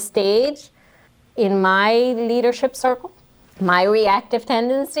at the stage. In my leadership circle, my reactive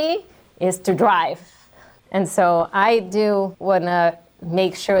tendency is to drive. And so I do want to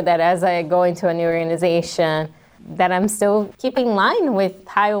make sure that as I go into a new organization, that I'm still keeping line with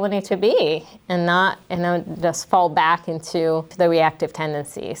how I want it to be and not just fall back into the reactive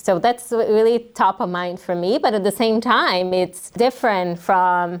tendency. So that's really top of mind for me. But at the same time, it's different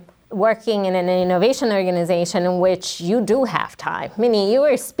from working in an innovation organization in which you do have time, meaning you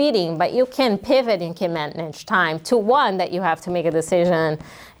are speeding, but you can pivot and can manage time to one that you have to make a decision.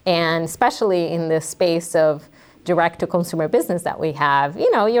 And especially in the space of direct-to-consumer business that we have,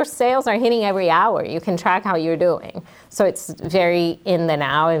 your sales are hitting every hour. You can track how you're doing. So it's very in the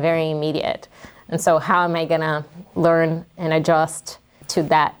now and very immediate. And so how am I going to learn and adjust to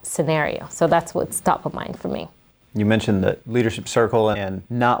that scenario? So that's what's top of mind for me. You mentioned the leadership circle and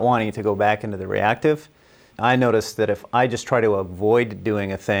not wanting to go back into the reactive. I noticed that if I just try to avoid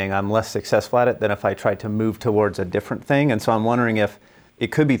doing a thing, I'm less successful at it than if I try to move towards a different thing. And so I'm wondering if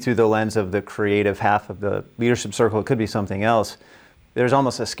it could be through the lens of the creative half of the leadership circle. It could be something else. There's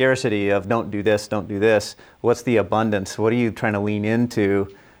almost a scarcity of don't do this, don't do this. What's the abundance? What are you trying to lean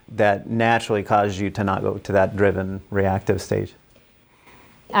into that naturally causes you to not go to that driven reactive stage?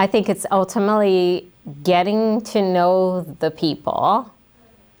 I think it's ultimately getting to know the people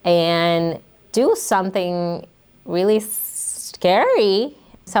and do something really scary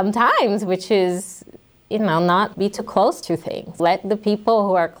sometimes, which is not be too close to things. Let the people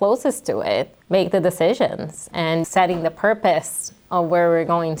who are closest to it make the decisions and setting the purpose of where we're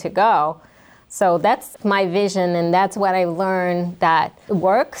going to go. So that's my vision, and that's what I learned that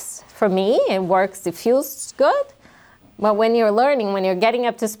works for me. It works, it feels good. But when you're learning, when you're getting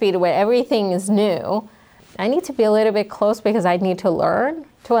up to speed where everything is new, I need to be a little bit close because I need to learn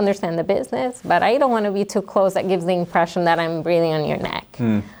to understand the business, but I don't want to be too close. That gives the impression that I'm breathing on your neck.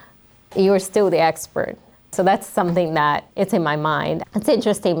 You're still the expert. So that's something that it's in my mind. It's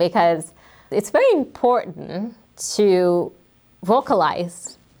interesting because it's very important to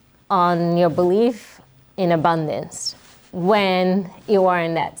vocalize on your belief in abundance when you are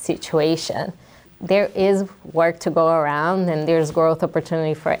in that situation. There is work to go around and there's growth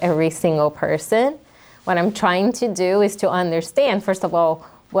opportunity for every single person. What I'm trying to do is to understand, first of all,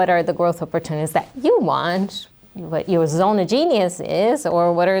 what are the growth opportunities that you want, what your zone of genius is,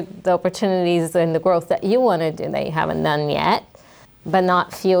 or what are the opportunities and the growth that you want to do that you haven't done yet, but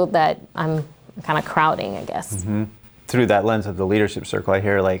not feel that I'm kind of crowding, I guess. Mm-hmm. Through that lens of the leadership circle, I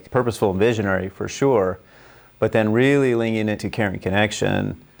hear purposeful and visionary for sure, but then really leaning into caring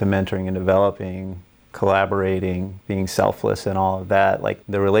connection, to mentoring and developing, collaborating, being selfless and all of that.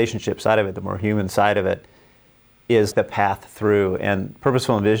 The relationship side of it, the more human side of it, is the path through. And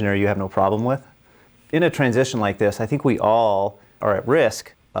purposeful and visionary you have no problem with. In a transition like this, I think we all are at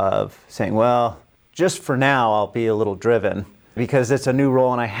risk of saying, well, just for now, I'll be a little driven because it's a new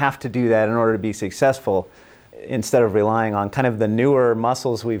role and I have to do that in order to be successful, instead of relying on kind of the newer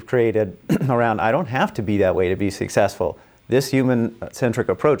muscles we've created around, I don't have to be that way to be successful. This human-centric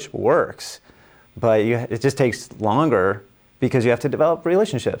approach works, but it just takes longer because you have to develop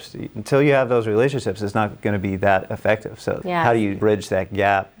relationships. Until you have those relationships, it's not going to be that effective. So How do you bridge that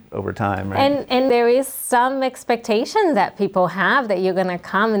gap over time, right? And there is some expectation that people have that you're going to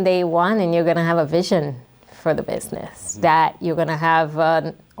come in day one and you're going to have a vision for the business, that you're going to have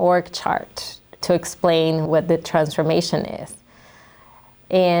an org chart to explain what the transformation is.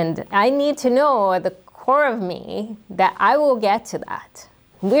 And I need to know at the core of me that I will get to that.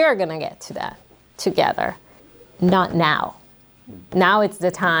 We're going to get to that together, not now. Now it's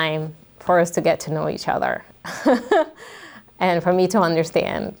the time for us to get to know each other. And for me to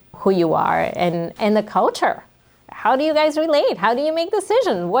understand who you are and the culture. How do you guys relate? How do you make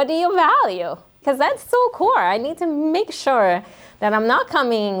decisions? What do you value? Because that's so core. I need to make sure that I'm not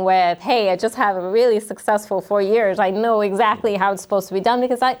coming with, hey, I just have a really successful 4 years. I know exactly how it's supposed to be done,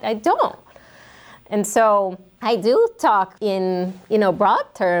 because I don't. And so I do talk in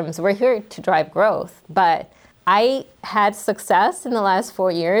broad terms. We're here to drive growth. But I had success in the last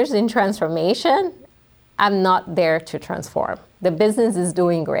 4 years in transformation. I'm not there to transform. The business is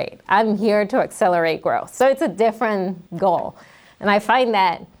doing great. I'm here to accelerate growth. So it's a different goal. And I find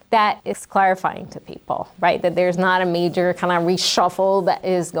that is clarifying to people, right? That there's not a major kind of reshuffle that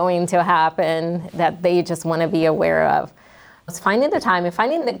is going to happen that they just want to be aware of. It's finding the time and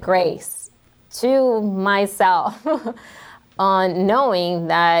finding the grace to myself on knowing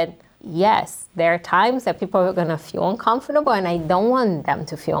that, yes, there are times that people are going to feel uncomfortable, and I don't want them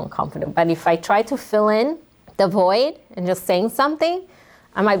to feel uncomfortable. But if I try to fill in the void and just saying something,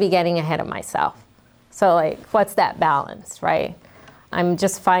 I might be getting ahead of myself. So like, what's that balance, right? I'm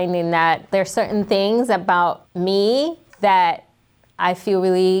just finding that there are certain things about me that I feel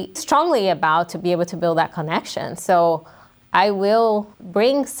really strongly about to be able to build that connection. So I will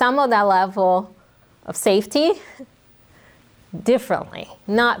bring some of that level of safety differently,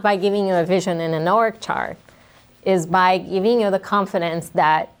 not by giving you a vision in an org chart, is by giving you the confidence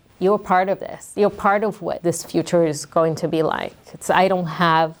that you're part of this. You're part of what this future is going to be like. I don't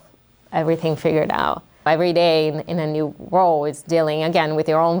have everything figured out. Every day in a new role is dealing, again, with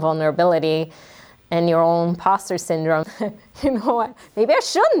your own vulnerability and your own imposter syndrome. You know what? Maybe I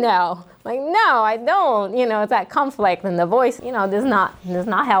should know. Like, no, I don't. You know, it's that conflict and the voice, this is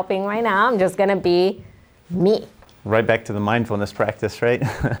not helping right now. I'm just going to be me. Right back to the mindfulness practice, right?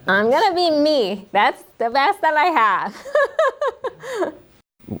 I'm going to be me. That's the best that I have.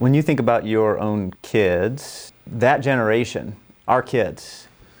 When you think about your own kids, that generation, our kids,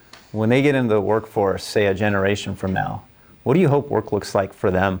 when they get into the workforce, say a generation from now, what do you hope work looks like for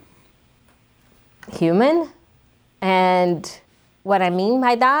them? Human. And what I mean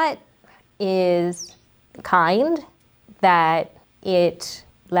by that is kind, that it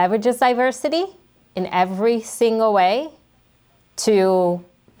leverages diversity in every single way to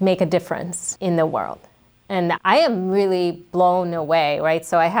make a difference in the world. And I am really blown away, right?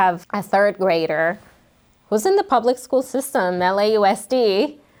 So I have a third grader who's in the public school system,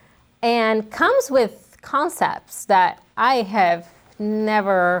 LAUSD, and comes with concepts that I have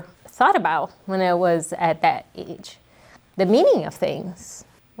never thought about when I was at that age. The meaning of things.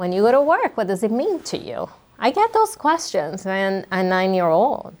 When you go to work, what does it mean to you? I get those questions when a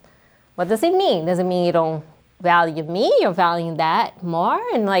 9-year-old. What does it mean? Does it mean you don't value me? You're valuing that more?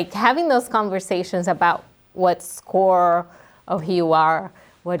 And like having those conversations about what's core of who you are,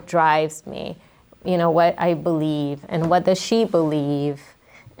 what drives me, what I believe, and what does she believe,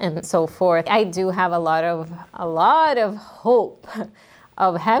 and so forth. I do have a lot of hope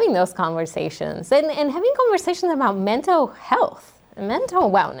of having those conversations and having conversations about mental health and mental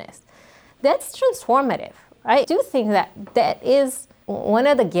wellness. That's transformative. I do think that is one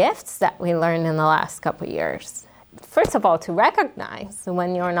of the gifts that we learned in the last couple of years. First of all, to recognize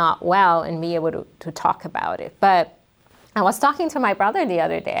when you're not well and be able to talk about it. But I was talking to my brother the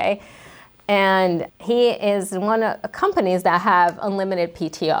other day, and he is one of the companies that have unlimited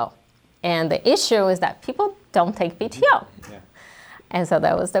PTO. And the issue is that people don't take PTO. Yeah. And so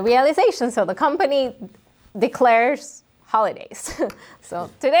that was the realization. So the company declares holidays. So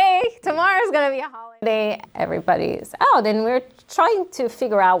tomorrow is going to be a holiday. Everybody's out. And we're trying to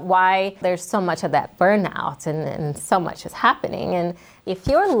figure out why there's so much of that burnout and so much is happening. And if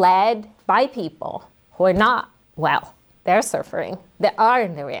you're led by people who are not well, they're suffering, they are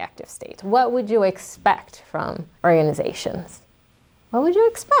in the reactive state, what would you expect from organizations? What would you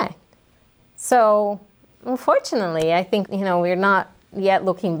expect? So unfortunately, I think, we're not yet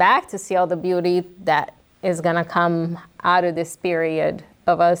looking back to see all the beauty that is going to come out of this period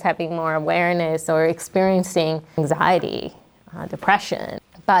of us having more awareness or experiencing anxiety, depression.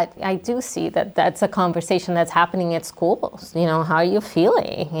 But I do see that that's a conversation that's happening at schools. How are you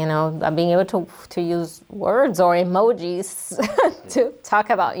feeling? Being able to use words or emojis to talk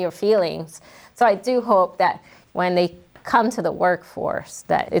about your feelings. So I do hope that when they come to the workforce,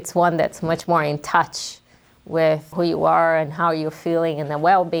 that it's one that's much more in touch with who you are and how you're feeling and the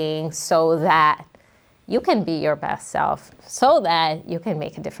well-being, so that you can be your best self, so that you can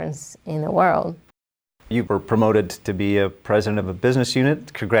make a difference in the world. You were promoted to be a president of a business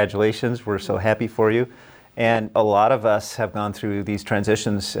unit. Congratulations. We're so happy for you. And a lot of us have gone through these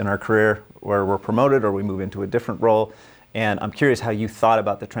transitions in our career where we're promoted or we move into a different role. And I'm curious how you thought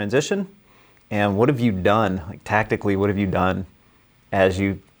about the transition, and what have you done, like tactically, what have you done as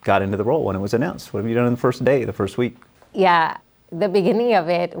you got into the role when it was announced? What have you done in the first day, the first week? Yeah, the beginning of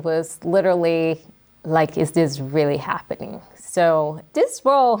it was literally like, is this really happening? So this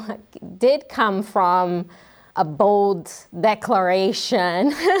role did come from a bold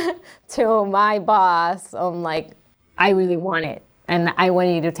declaration to my boss on like, I really want it, and I want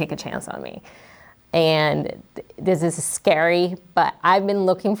you to take a chance on me. And this is scary, but I've been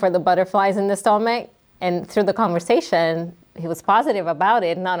looking for the butterflies in the stomach, and through the conversation, he was positive about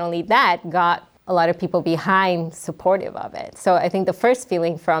it. Not only that, got a lot of people behind, supportive of it. So I think the first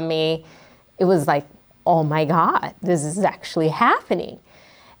feeling from me, it was like, oh my God, this is actually happening.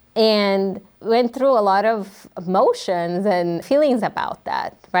 And went through a lot of emotions and feelings about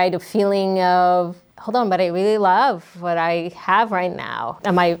that, right? A feeling of hold on, but I really love what I have right now.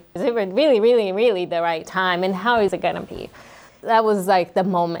 Is it really, really, really the right time? And how is it gonna be? That was like the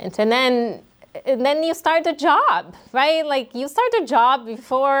moment. And then you start the job, right? Like you start the job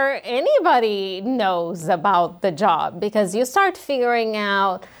before anybody knows about the job, because you start figuring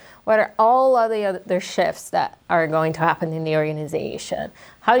out what are all of the other shifts that are going to happen in the organization.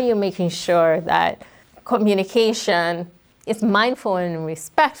 How are you making sure that communication is mindful and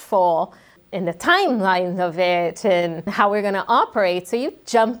respectful in the timelines of it and how we're going to operate? So you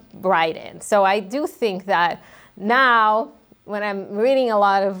jump right in. So I do think that now, when I'm reading a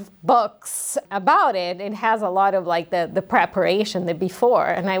lot of books about it, it has a lot of like the preparation, the before.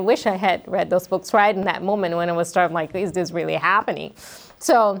 And I wish I had read those books right in that moment when it was starting, like, is this really happening?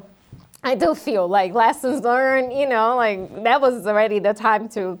 So I do feel like lessons learned, like that was already the time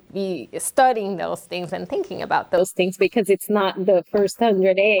to be studying those things and thinking about those things, because it's not the first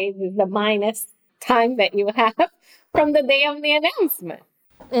 100 days, it's the minus time that you have from the day of the announcement.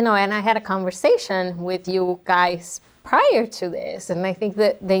 And I had a conversation with you guys prior to this, and I think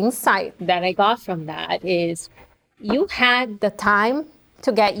that the insight that I got from that is you had the time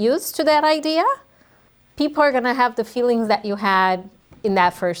to get used to that idea. People are going to have the feelings that you had in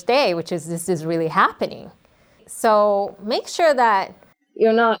that first day, which is this is really happening. So make sure that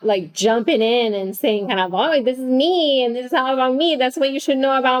you're not like jumping in and saying kind of, oh, this is me and this is all about me. That's what you should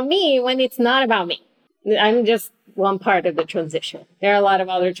know about me, when it's not about me. I'm just one part of the transition. There are a lot of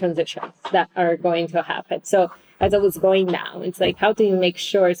other transitions that are going to happen. So as I was going down, it's like, how do you make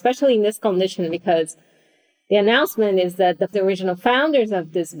sure, especially in this condition, because the announcement is that the original founders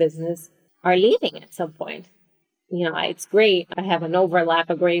of this business are leaving at some point. It's great. I have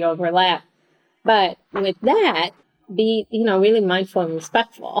a great overlap. But with that, be, really mindful and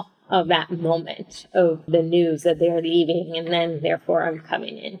respectful of that moment of the news that they're leaving, and then therefore I'm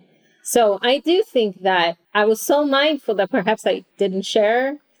coming in. So I do think that I was so mindful that perhaps I didn't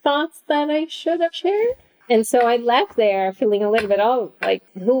share thoughts that I should have shared. And so I left there feeling a little bit,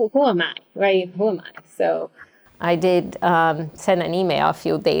 who am I, right? Who am I? So I did send an email a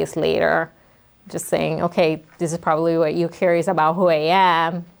few days later just saying, okay, this is probably what you're curious about who I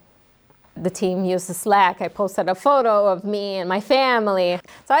am. The team used the Slack. I posted a photo of me and my family.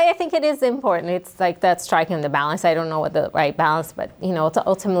 So I think it is important. It's like that striking the balance. I don't know what the right balance, but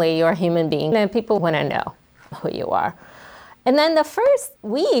ultimately you're a human being and people want to know who you are. And then the first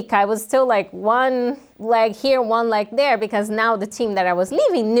week, I was still like one leg here, one leg there, because now the team that I was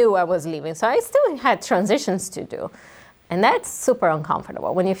leaving knew I was leaving. So I still had transitions to do. And that's super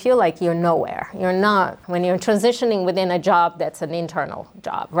uncomfortable when you feel like you're nowhere. You're not, when you're transitioning within a job that's an internal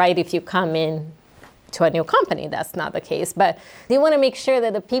job, right? If you come in to a new company, that's not the case. But you want to make sure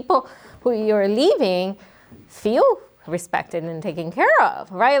that the people who you're leaving feel respected and taken care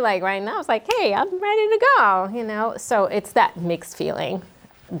of, right? Like right now, it's like, hey, I'm ready to go, So it's that mixed feeling.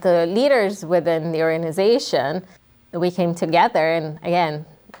 The leaders within the organization, we came together and again,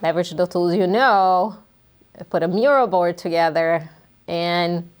 leverage the tools put a mural board together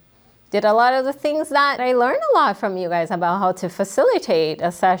and did a lot of the things that I learned a lot from you guys about how to facilitate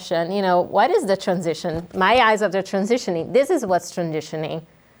a session. What is the transition? My eyes of the transitioning. This is what's transitioning.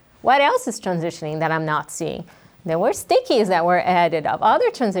 What else is transitioning that I'm not seeing? There were stickies that were added of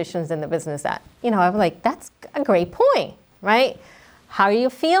other transitions in the business that, I'm like, that's a great point, right? How are you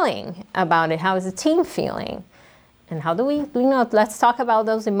feeling about it? How is the team feeling? And how do we, let's talk about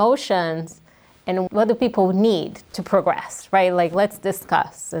those emotions and what do people need to progress, right? Like, let's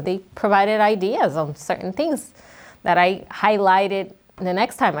discuss. So they provided ideas on certain things that I highlighted the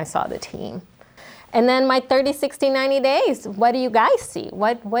next time I saw the team. And then my 30, 60, 90 days, what do you guys see?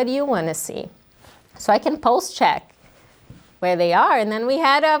 What do you want to see? So I can post check where they are. And then we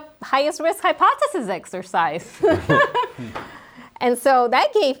had a highest risk hypothesis exercise. And so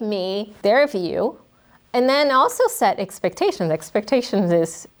that gave me their view. And then also set expectations. Expectations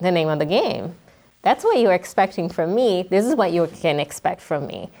is the name of the game. That's what you're expecting from me. This is what you can expect from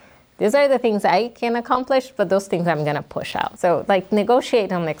me. These are the things I can accomplish, but those things I'm going to push out. So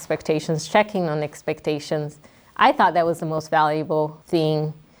negotiate on expectations, checking on expectations. I thought that was the most valuable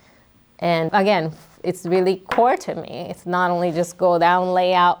thing. And again, it's really core to me. It's not only just go down,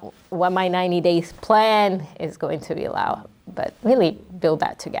 lay out what my 90 days plan is going to be allowed, but really build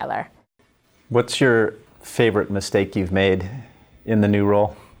that together. What's your favorite mistake you've made in the new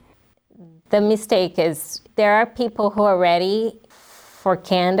role? The mistake is there are people who are ready for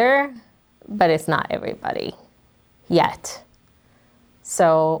candor, but it's not everybody yet.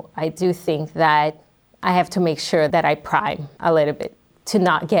 So I do think that I have to make sure that I prime a little bit to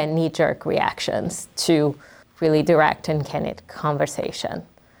not get knee-jerk reactions, to really direct and candid conversation.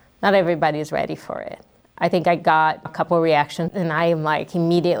 not everybody's ready for it. I think I got a couple of reactions and I am like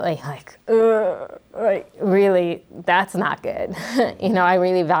immediately like, ugh, like really, that's not good. I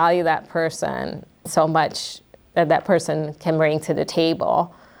really value that person so much that person can bring to the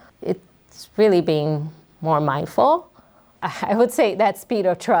table. It's really being more mindful. I would say that speed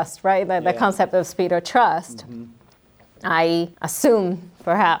of trust, right? The concept of speed of trust. Mm-hmm. I assume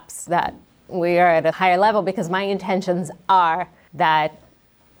perhaps that we are at a higher level because my intentions are that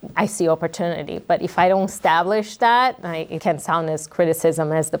I see opportunity. But if I don't establish that, it can sound as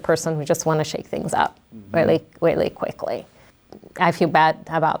criticism as the person who just want to shake things up really, really quickly. I feel bad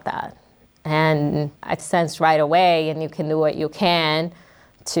about that. And I sense right away, and you can do what you can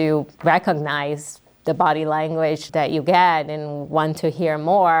to recognize the body language that you get and want to hear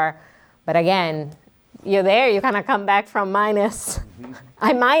more. But again, you're there, you kind of come back from minus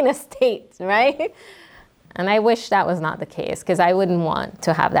state, right? And I wish that was not the case, because I wouldn't want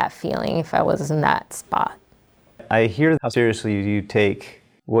to have that feeling if I was in that spot. I hear how seriously you take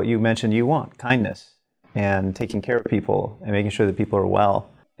what you mentioned you want, kindness, and taking care of people and making sure that people are well.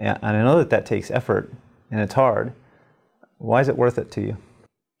 And I know that takes effort, and it's hard. Why is it worth it to you?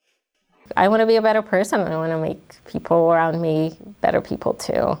 I want to be a better person. I want to make people around me better people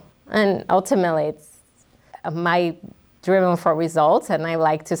too. And ultimately, it's my driven for results, and I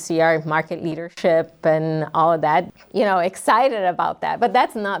like to see our market leadership and all of that, excited about that. But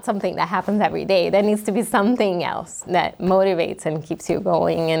that's not something that happens every day. There needs to be something else that motivates and keeps you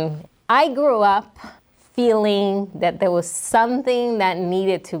going. And I grew up feeling that there was something that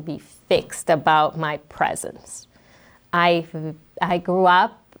needed to be fixed about my presence. I grew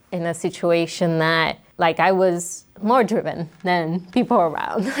up in a situation that, I was more driven than people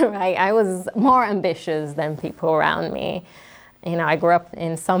around, right? I was more ambitious than people around me. I grew up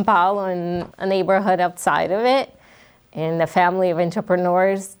in São Paulo, in a neighborhood outside of it, in a family of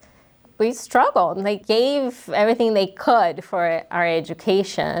entrepreneurs. We struggled. They gave everything they could for our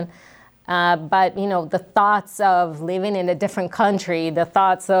education. But the thoughts of living in a different country, the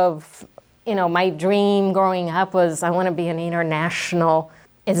thoughts of, my dream growing up was I want to be an international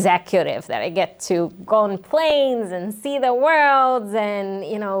executive, that I get to go on planes and see the world and,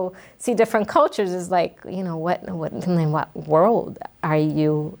 see different cultures. Is what world are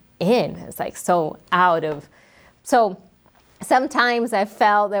you in? It's so out of, so sometimes I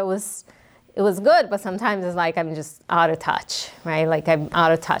felt it was good, but sometimes it's I'm just out of touch, right? I'm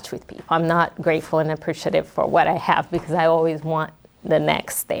out of touch with people. I'm not grateful and appreciative for what I have because I always want the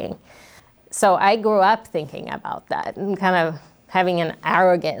next thing. So I grew up thinking about that and kind of having an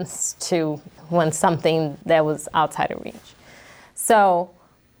arrogance to want something that was outside of reach. So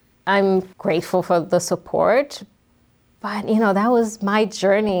I'm grateful for the support, but that was my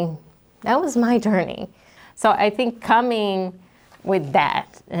journey. So I think coming with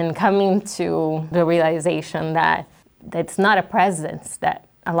that and coming to the realization that it's not a presence that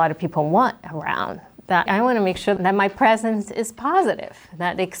a lot of people want around, that I want to make sure that my presence is positive,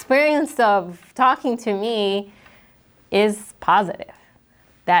 that the experience of talking to me is positive,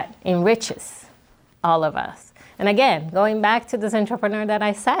 that enriches all of us. And again, going back to this entrepreneur that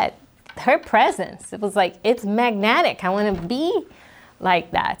I said, her presence, it was it's magnetic. I want to be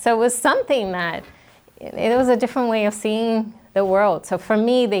like that. So it was something that, it was a different way of seeing the world. So for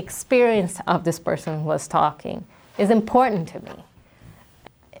me, the experience of this person who was talking is important to me.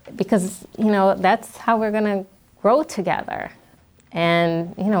 Because, that's how we're going to grow together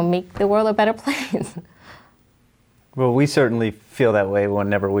and, make the world a better place. Well, we certainly feel that way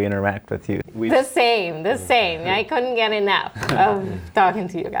whenever we interact with you. The same. I couldn't get enough of talking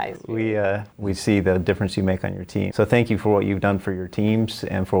to you guys. We see the difference you make on your team. So thank you for what you've done for your teams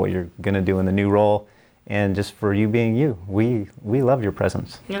and for what you're going to do in the new role, and just for you being you. We love your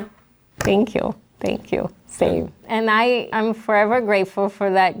presence. Yeah. Thank you. Same. And I'm forever grateful for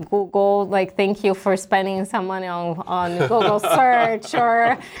that Google, thank you for spending some money on Google search,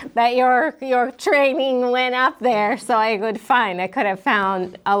 or that your training went up there so I could have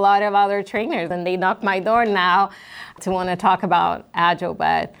found a lot of other trainers, and they knock my door now to want to talk about Agile.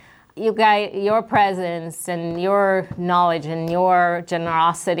 But you guys, your presence and your knowledge and your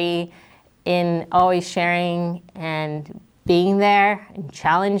generosity in always sharing and being there and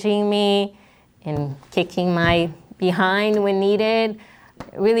challenging me and kicking my behind when needed,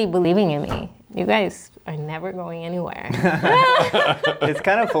 really believing in me. You guys are never going anywhere. It's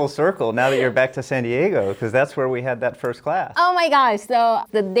kind of full circle now that you're back to San Diego, because that's where we had that first class. Oh my gosh, so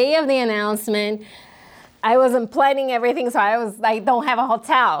the day of the announcement, I wasn't planning everything, so I don't have a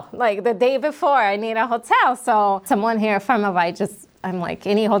hotel. The day before, I need a hotel. So someone here from Hawaii I'm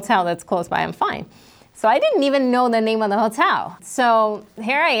any hotel that's close by, I'm fine. So I didn't even know the name of the hotel. So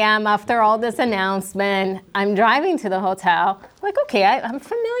here I am after all this announcement. I'm driving to the hotel. Like, okay, I'm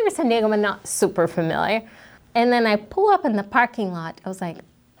familiar with San Diego, but not super familiar. And then I pull up in the parking lot. I was like,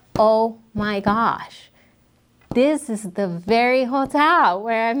 oh my gosh. This is the very hotel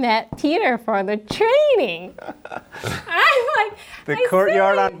where I met Peter for the training. I'm like, the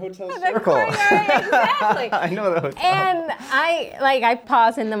courtyard on Hotel Circle. The courtyard, exactly. I know the hotel. And I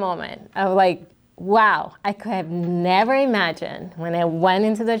paused in the moment. I was like, wow, I could have never imagined when I went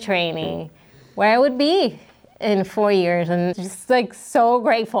into the training where I would be in 4 years, and just like so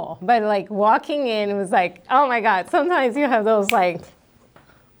grateful. But like walking in was like, oh my God, sometimes you have those like,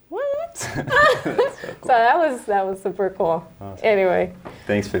 what? So that was super cool. Awesome. Anyway.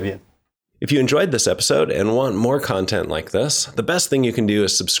 Thanks, Vivian. If you enjoyed this episode and want more content like this, the best thing you can do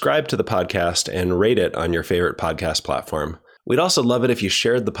is subscribe to the podcast and rate it on your favorite podcast platform. We'd also love it if you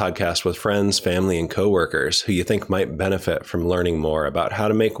shared the podcast with friends, family, and coworkers who you think might benefit from learning more about how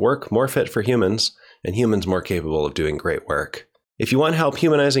to make work more fit for humans and humans more capable of doing great work. If you want help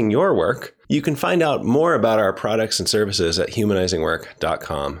humanizing your work, you can find out more about our products and services at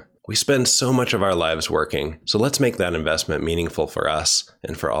humanizingwork.com. We spend so much of our lives working, so let's make that investment meaningful for us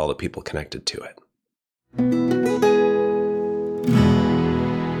and for all the people connected to it.